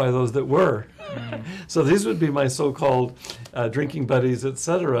judged by those that were. So these would be my so-called drinking buddies,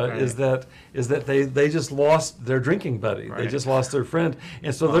 etc. Right. Is that they just lost their drinking buddy. Right. They just lost their friend.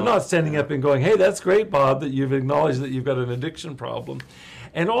 And so they're not standing up and going, hey, that's great, Bob, that you've acknowledged that you've got an addiction problem.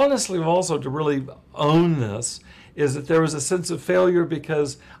 And honestly, also to really own this, is that there was a sense of failure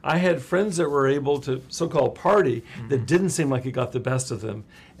because I had friends that were able to so-called party that didn't seem like it got the best of them,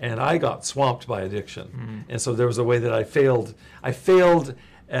 and I got swamped by addiction. And so there was a way that I failed. I failed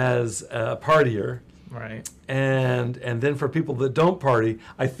as a partier, Right. and then for people that don't party,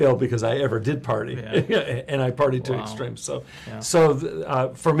 I failed because I ever did party, and I partied to extremes.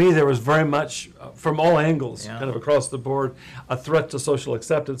 So, for me, there was very much, from all angles, kind of across the board, a threat to social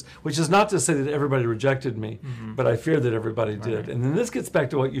acceptance, which is not to say that everybody rejected me, but I fear that everybody did. And then this gets back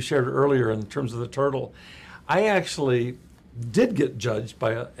to what you shared earlier in terms of the turtle. I actually did get judged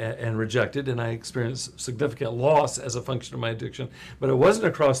by and rejected, and I experienced significant loss as a function of my addiction, but it wasn't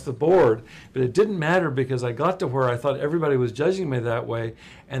across the board. But it didn't matter because I got to where I thought everybody was judging me that way,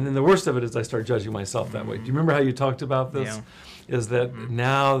 and then the worst of it is I started judging myself that way. Do you remember how you talked about this? Is that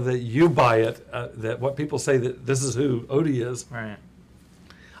now that you buy it, that what people say that this is who Odie is, Right.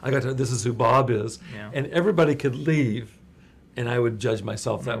 I got to, this is who Bob is, Yeah. and everybody could leave, and I would judge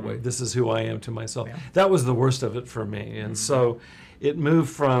myself that way. This is who I am to myself. Yeah. That was the worst of it for me. And so it moved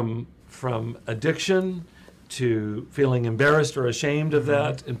from addiction to feeling embarrassed or ashamed of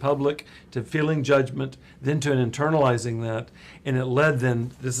that in public, to feeling judgment, then to internalizing that. And it led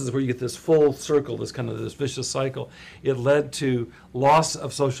then, this is where you get this full circle, this kind of this vicious cycle. It led to loss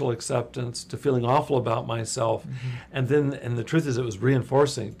of social acceptance, to feeling awful about myself. And the truth is it was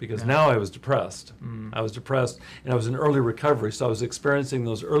reinforcing because now I was depressed. I was depressed and I was in early recovery. So I was experiencing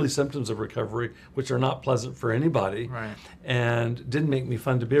those early symptoms of recovery, which are not pleasant for anybody. Right. And didn't make me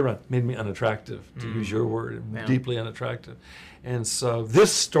fun to be around, made me unattractive, to use your word, Yeah. deeply unattractive. And so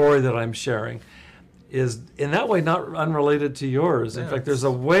this story that I'm sharing is in that way not unrelated to yours. In Yeah, fact, there's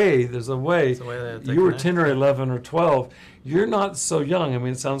a way It's a way that they you were connect. 10 or 11 or 12. You're not so young. I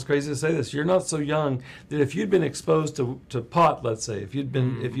mean, it sounds crazy to say this. You're not so young that if you'd been exposed to pot, let's say, if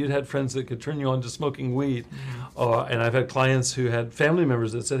you'd had friends that could turn you on to smoking weed, and I've had clients who had family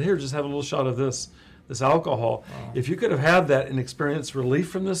members that said, here, just have a little shot of this alcohol. If you could have had that and experienced relief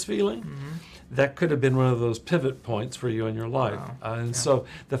from this feeling, that could have been one of those pivot points for you in your life. So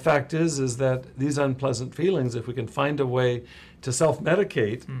the fact is that these unpleasant feelings, if we can find a way to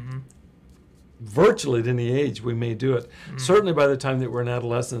self-medicate, virtually at any age we may do it. Certainly by the time that we're in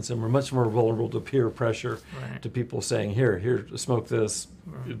adolescence and we're much more vulnerable to peer pressure, Right. to people saying, here, smoke this,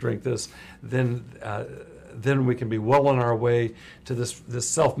 drink this, then we can be well on our way to this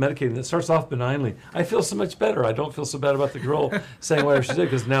self-medicating that starts off benignly. I feel so much better. I don't feel so bad about the girl saying whatever she did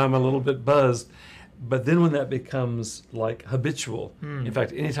because now I'm a little bit buzzed. But then when that becomes like habitual, in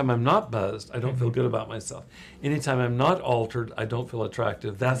fact, anytime I'm not buzzed, I don't feel good about myself. Anytime I'm not altered, I don't feel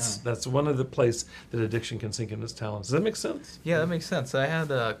attractive. That's one of the places that addiction can sink in its talons. Does that make sense? Yeah, that makes sense. I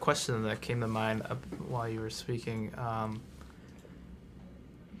had a question that came to mind while you were speaking,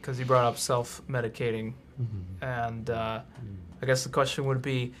 because you brought up self-medicating, and I guess the question would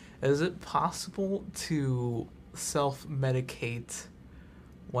be, is it possible to self-medicate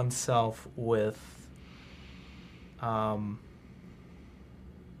oneself with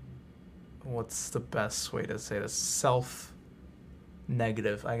what's the best way to say this?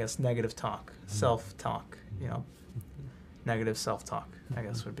 Negative talk, self-talk, negative self-talk, I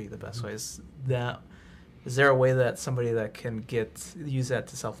guess would be the best way. Is there a way that somebody that can use that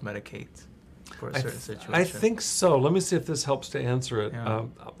to self-medicate for a certain situation? I think so. Let me see if this helps to answer it. Yeah.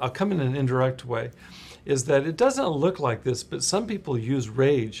 I'll come in an indirect way. Is that it doesn't look like this, but some people use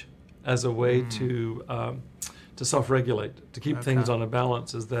rage as a way to self-regulate, to keep things on a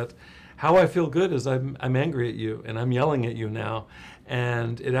balance. Is that how I feel good is I'm angry at you and I'm yelling at you now,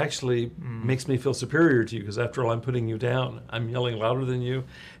 and it actually makes me feel superior to you because after all I'm putting you down. I'm yelling louder than you,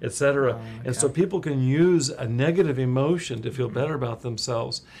 etc. And so people can use a negative emotion to feel better about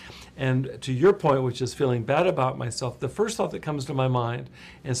themselves. And to your point, which is feeling bad about myself, the first thought that comes to my mind,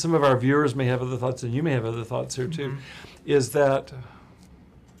 and some of our viewers may have other thoughts, and you may have other thoughts here too, is that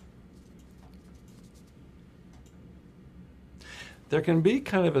there can be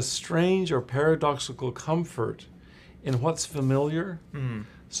kind of a strange or paradoxical comfort in what's familiar.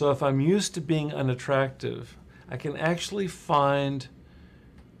 So if I'm used to being unattractive, I can actually find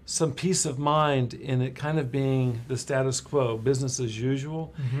some peace of mind in it kind of being the status quo, business as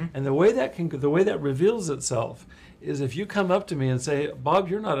usual. And the way that reveals itself is if you come up to me and say, Bob,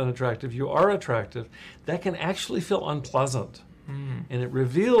 you're not unattractive, you are attractive, that can actually feel unpleasant. And it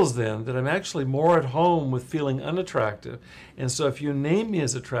reveals then that I'm actually more at home with feeling unattractive. And so if you name me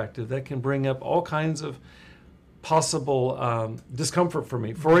as attractive, that can bring up all kinds of possible discomfort for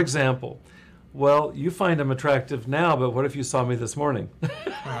me. For example, well, you find I'm attractive now, but what if you saw me this morning?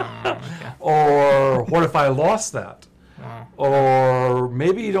 Or what if I lost that? Or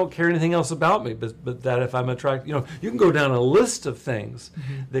maybe you don't care anything else about me, but that if I'm attracted, you can go down a list of things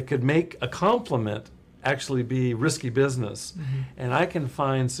that could make a compliment actually be risky business. And I can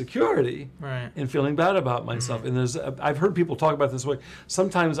find security in feeling bad about myself. And I've heard people talk about this way.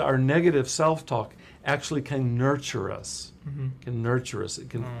 Sometimes our negative self-talk actually can nurture us. Can nurture us. It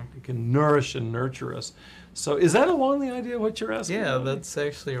can nourish and nurture us. So is that along the idea of what you're asking? Yeah, that's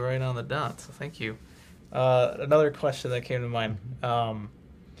actually right on the dot. So thank you. Another question that came to mind. How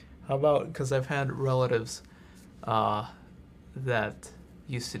about, because I've had relatives that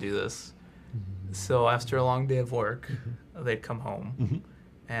used to do this. So after a long day of work, they'd come home,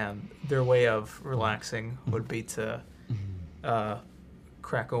 and their way of relaxing would be to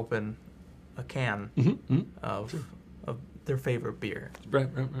crack open a can of their favorite beer. Right.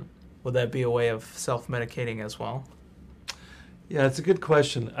 Would that be a way of self-medicating as well? Yeah, it's a good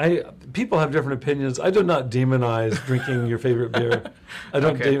question. People have different opinions. I do not demonize drinking your favorite beer. I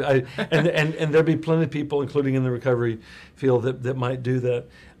don't. Okay. And there'll be plenty of people, including in the recovery field, that might do that.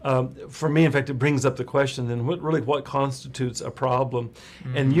 For me, in fact, it brings up the question then: what constitutes a problem?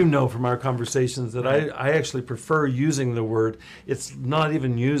 And from our conversations that I actually prefer using the word. It's not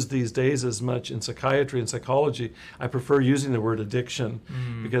even used these days as much in psychiatry and psychology. I prefer using the word addiction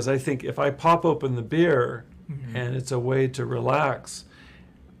because I think if I pop open the beer and it's a way to relax,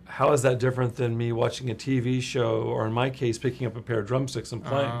 how is that different than me watching a TV show, or in my case, picking up a pair of drumsticks and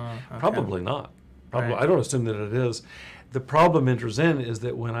playing? Okay. Probably not. Right. I don't assume that it is. The problem enters in is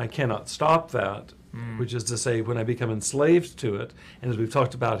that when I cannot stop that, which is to say when I become enslaved to it, and as we've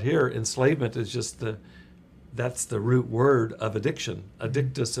talked about here, enslavement is just that's the root word of addiction.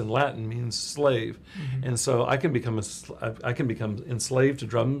 Addictus in Latin means slave. And so I can become enslaved to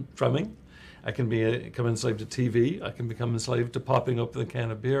drumming. I can become enslaved to TV. I can become enslaved to popping open the can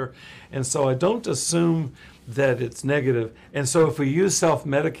of beer. And so I don't assume that it's negative. And so if we use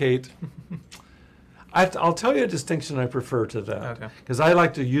self-medicate, I'll tell you a distinction I prefer to that. Because I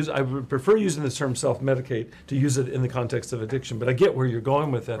would prefer using the term self-medicate to use it in the context of addiction, but I get where you're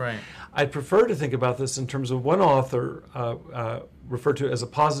going with it. Right. I'd prefer to think about this in terms of one author referred to as a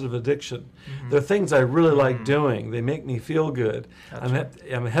positive addiction. There are things I really like doing. They make me feel good.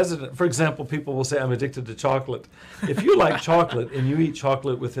 I'm hesitant. For example, people will say I'm addicted to chocolate. If you like chocolate and you eat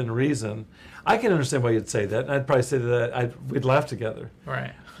chocolate within reason, I can understand why you'd say that. And I'd probably say that we'd laugh together.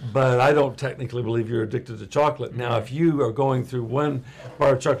 Right. But I don't technically believe you're addicted to chocolate. Now, if you are going through one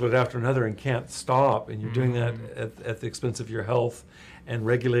bar of chocolate after another and can't stop, and you're doing that at the expense of your health and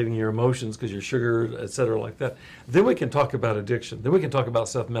regulating your emotions because you're sugar, et cetera, like that, then we can talk about addiction. Then we can talk about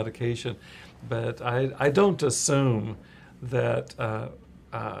self-medication. But I don't assume that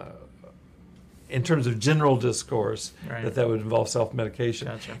in terms of general discourse, that would involve self-medication.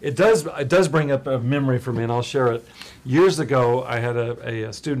 Gotcha. It does bring up a memory for me, and I'll share it. Years ago, I had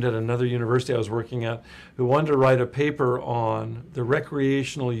a student at another university I was working at who wanted to write a paper on the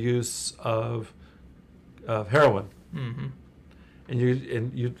recreational use of heroin. And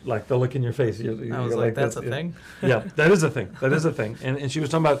you like the look in your face. I was like, that's a thing? Yeah, that is a thing. That is a thing. And she was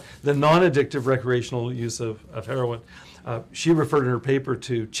talking about the non-addictive recreational use of heroin. She referred in her paper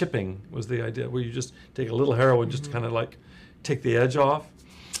to chipping was the idea, where you just take a little heroin just to kind of like take the edge off.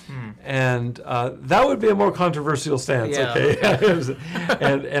 And that would be a more controversial stance, okay?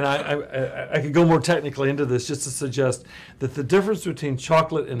 and I could go more technically into this just to suggest that the difference between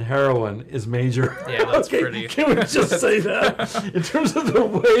chocolate and heroin is major. Yeah, that's pretty. Can we just say that? In terms of the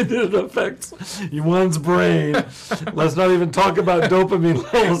way that it affects one's brain. Let's not even talk about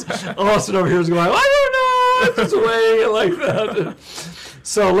dopamine levels. Austin over here is going, I don't know, I'm just weighing it like that.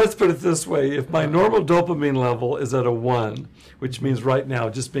 So let's put it this way. If my normal dopamine level is at a 1, which means right now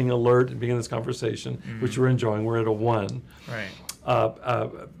just being alert and being in this conversation, which we're enjoying, we're at a 1. Right.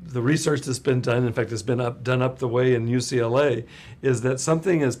 The research that's been done, in fact, it's been done up the way in UCLA, is that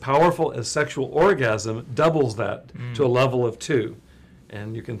something as powerful as sexual orgasm doubles that to a level of 2.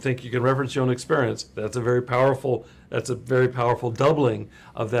 And you can reference your own experience. That's a very powerful doubling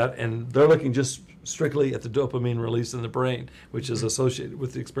of that. And they're looking just strictly at the dopamine release in the brain, which is associated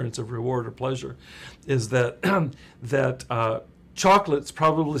with the experience of reward or pleasure, is that chocolate's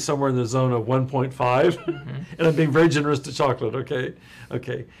probably somewhere in the zone of 1.5, and I'm being very generous to chocolate,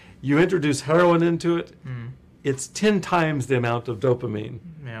 okay? You introduce heroin into it, it's 10 times the amount of dopamine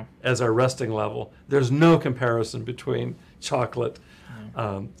as our resting level. There's no comparison between chocolate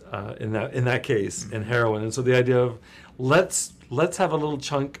in that case and heroin. And so the idea of let's have a little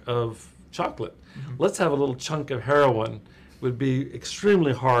chunk of chocolate, let's have a little chunk of heroin would be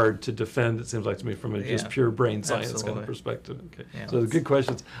extremely hard to defend, it seems like to me, from a just pure brain science kind of perspective. Okay, so good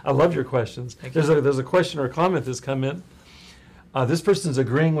questions. I love your questions. There's a question or a comment that's come in. This person's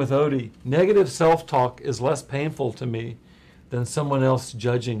agreeing with Odie. Negative self-talk is less painful to me than someone else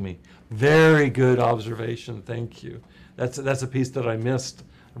judging me. Very good observation. Thank you. That's a piece that I missed.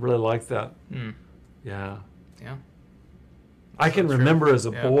 I really like that. Yeah. I can remember as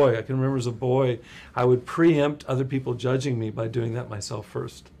a boy, I would preempt other people judging me by doing that myself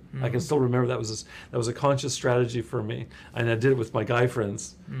first. I can still remember that was a conscious strategy for me, and I did it with my guy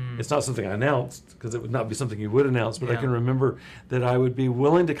friends. It's not something I announced because it would not be something you would announce, but I can remember that I would be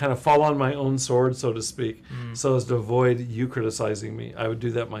willing to kind of fall on my own sword, so to speak, so as to avoid you criticizing me. I would do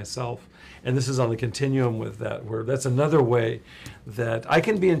that myself. And this is on the continuum with that, where that's another way that I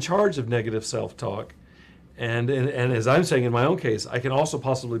can be in charge of negative self-talk. And as I'm saying in my own case, I can also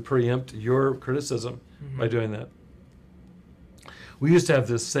possibly preempt your criticism by doing that. We used to have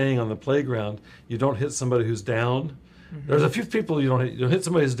this saying on the playground, you don't hit somebody who's down. There's a few people you don't hit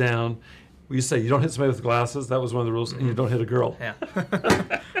somebody who's down. We used to say you don't hit somebody with glasses, that was one of the rules, and you don't hit a girl.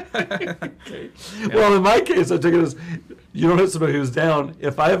 Okay. Well, in my case, I took it as you don't hit somebody who's down.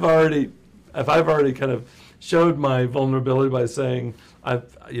 If I've already kind of showed my vulnerability by saying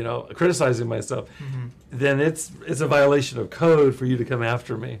criticizing myself, then it's a violation of code for you to come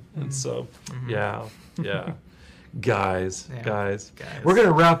after me. And so, guys, we're going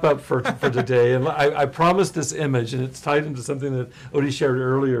to wrap up for today. And I promised this image, and it's tied into something that Odie shared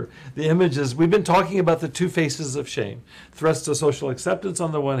earlier. The image is, we've been talking about the two faces of shame. Threats to social acceptance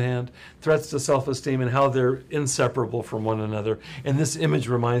on the one hand, threats to self-esteem, and how they're inseparable from one another. And this image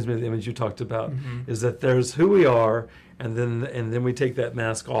reminds me of the image you talked about, is that there's who we are, and then we take that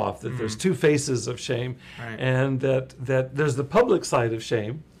mask off, that there's two faces of shame, and that there's the public side of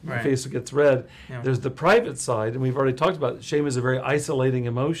shame, the face gets red. There's the private side, and we've already talked about it. Shame is a very isolating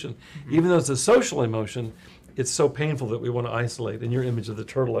emotion. Even though it's a social emotion, it's so painful that we want to isolate. And your image of the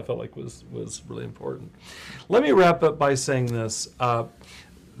turtle, I felt like was really important. Let me wrap up by saying this.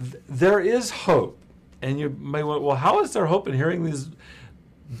 There is hope. And you may want, well, how is there hope in hearing these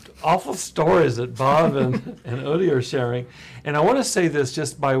awful stories that Bob and Odie are sharing? And I want to say this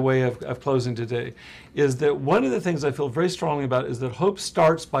just by way of closing today, is that one of the things I feel very strongly about is that hope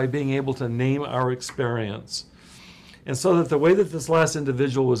starts by being able to name our experience. And so that the way that this last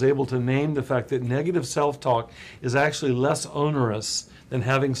individual was able to name the fact that negative self-talk is actually less onerous than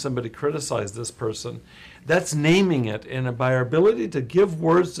having somebody criticize this person, that's naming it. And by our ability to give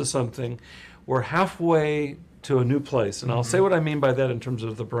words to something, we're halfway to a new place. And I'll say what I mean by that in terms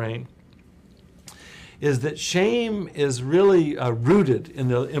of the brain, is that shame is really rooted in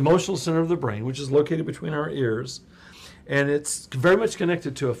the emotional center of the brain, which is located between our ears, and it's very much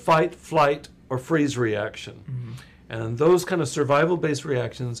connected to a fight, flight, or freeze reaction. And those kind of survival-based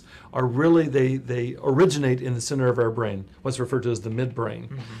reactions are really, they originate in the center of our brain, what's referred to as the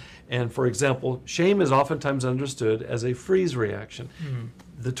midbrain. And for example, shame is oftentimes understood as a freeze reaction.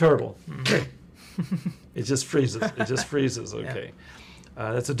 The turtle. It just freezes. It just freezes, okay.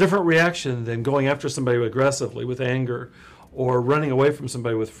 That's a different reaction than going after somebody aggressively with anger or running away from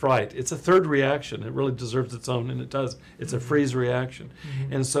somebody with fright. It's a third reaction. It really deserves its own, and it does. It's a freeze reaction.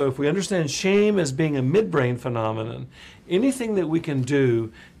 And so if we understand shame as being a midbrain phenomenon, anything that we can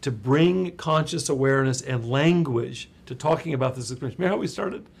do to bring conscious awareness and language to talking about this experience. Remember how we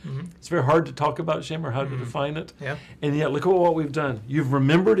started? It's very hard to talk about shame or how to define it. And yet, look at what we've done. You've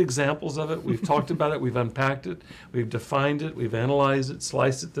remembered examples of it. We've talked about it. We've unpacked it. We've defined it. We've analyzed it,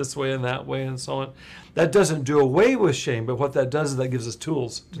 sliced it this way and that way and so on. That doesn't do away with shame, but what that does is that gives us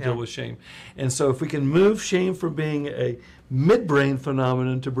tools to deal with shame. And so if we can move shame from being a midbrain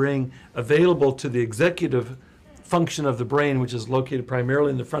phenomenon to being available to the executive function of the brain, which is located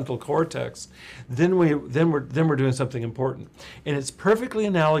primarily in the frontal cortex, then we're doing something important. And it's perfectly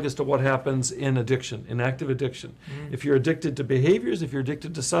analogous to what happens in addiction, in active addiction. If you're addicted to behaviors, if you're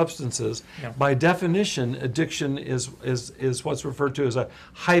addicted to substances, by definition, addiction is what's referred to as a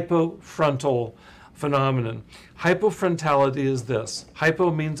hypofrontal phenomenon. Hypofrontality is this.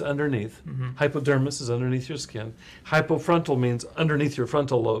 Hypo means underneath. Hypodermis is underneath your skin. Hypofrontal means underneath your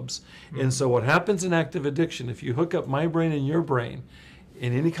frontal lobes. And so what happens in active addiction, if you hook up my brain and your brain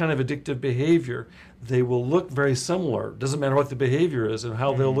in any kind of addictive behavior, they will look very similar. Doesn't matter what the behavior is and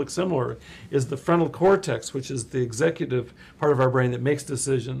how they'll look similar, is the frontal cortex, which is the executive part of our brain that makes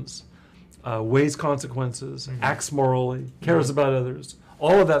decisions, weighs consequences, acts morally, cares about others.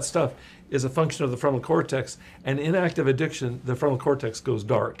 All of that stuff is a function of the frontal cortex, and in active addiction, the frontal cortex goes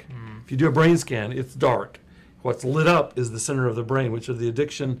dark. If you do a brain scan, it's dark. What's lit up is the center of the brain, which are the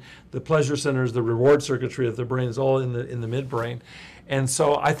addiction, the pleasure centers, the reward circuitry of the brain is all in the midbrain. And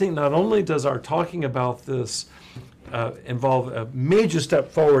so I think not only does our talking about this involve a major step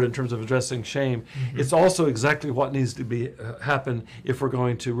forward in terms of addressing shame, it's also exactly what needs to be happen if we're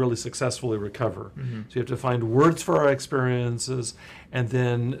going to really successfully recover. So you have to find words for our experiences and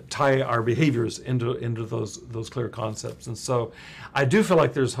then tie our behaviors into those clear concepts. And so I do feel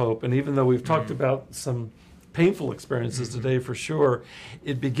like there's hope. And even though we've talked about some painful experiences today for sure,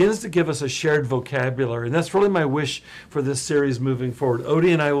 it begins to give us a shared vocabulary. And that's really my wish for this series moving forward.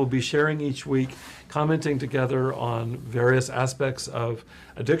 Odie and I will be sharing each week, commenting together on various aspects of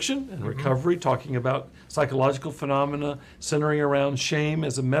addiction and recovery, talking about psychological phenomena, centering around shame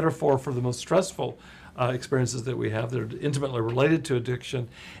as a metaphor for the most stressful experiences that we have that are intimately related to addiction.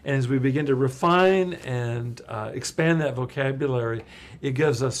 And as we begin to refine and expand that vocabulary, it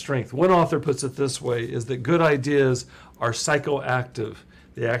gives us strength. One author puts it this way, is that good ideas are psychoactive.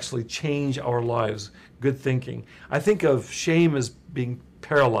 They actually change our lives, good thinking. I think of shame as being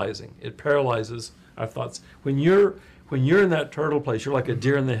paralyzing. It paralyzes our thoughts. When you're in that turtle place, you're like a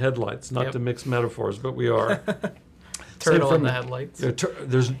deer in the headlights, not to mix metaphors, but we are. Turtle in the headlights.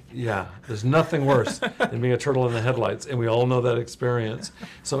 There's nothing worse than being a turtle in the headlights, and we all know that experience.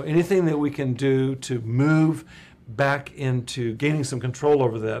 So anything that we can do to move back into gaining some control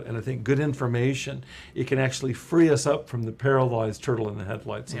over that, and I think good information, it can actually free us up from the paralyzed turtle in the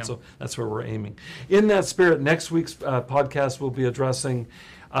headlights. And so that's where we're aiming. In that spirit, next week's podcast will be addressing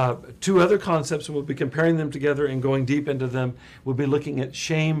two other concepts, and we'll be comparing them together and going deep into them. We'll be looking at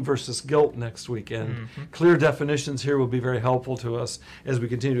shame versus guilt next week, and clear definitions here will be very helpful to us as we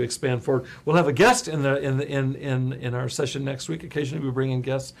continue to expand forward. We'll have a guest in our session next week. Occasionally we bring in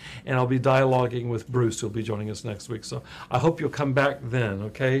guests, and I'll be dialoguing with Bruce, who'll be joining us next week. So I hope you'll come back then.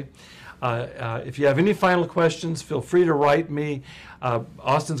 Okay. If you have any final questions, feel free to write me.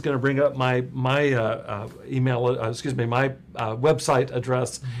 Austin's going to bring up my website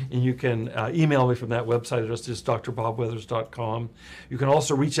address, and you can email me from that website address, just drbobweathers.com. You can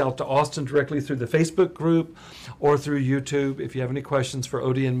also reach out to Austin directly through the Facebook group or through YouTube. If you have any questions for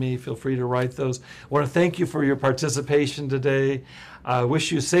Odie and me, feel free to write those. I want to thank you for your participation today. I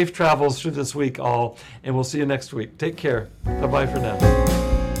wish you safe travels through this week all, and we'll see you next week. Take care. Bye-bye for now.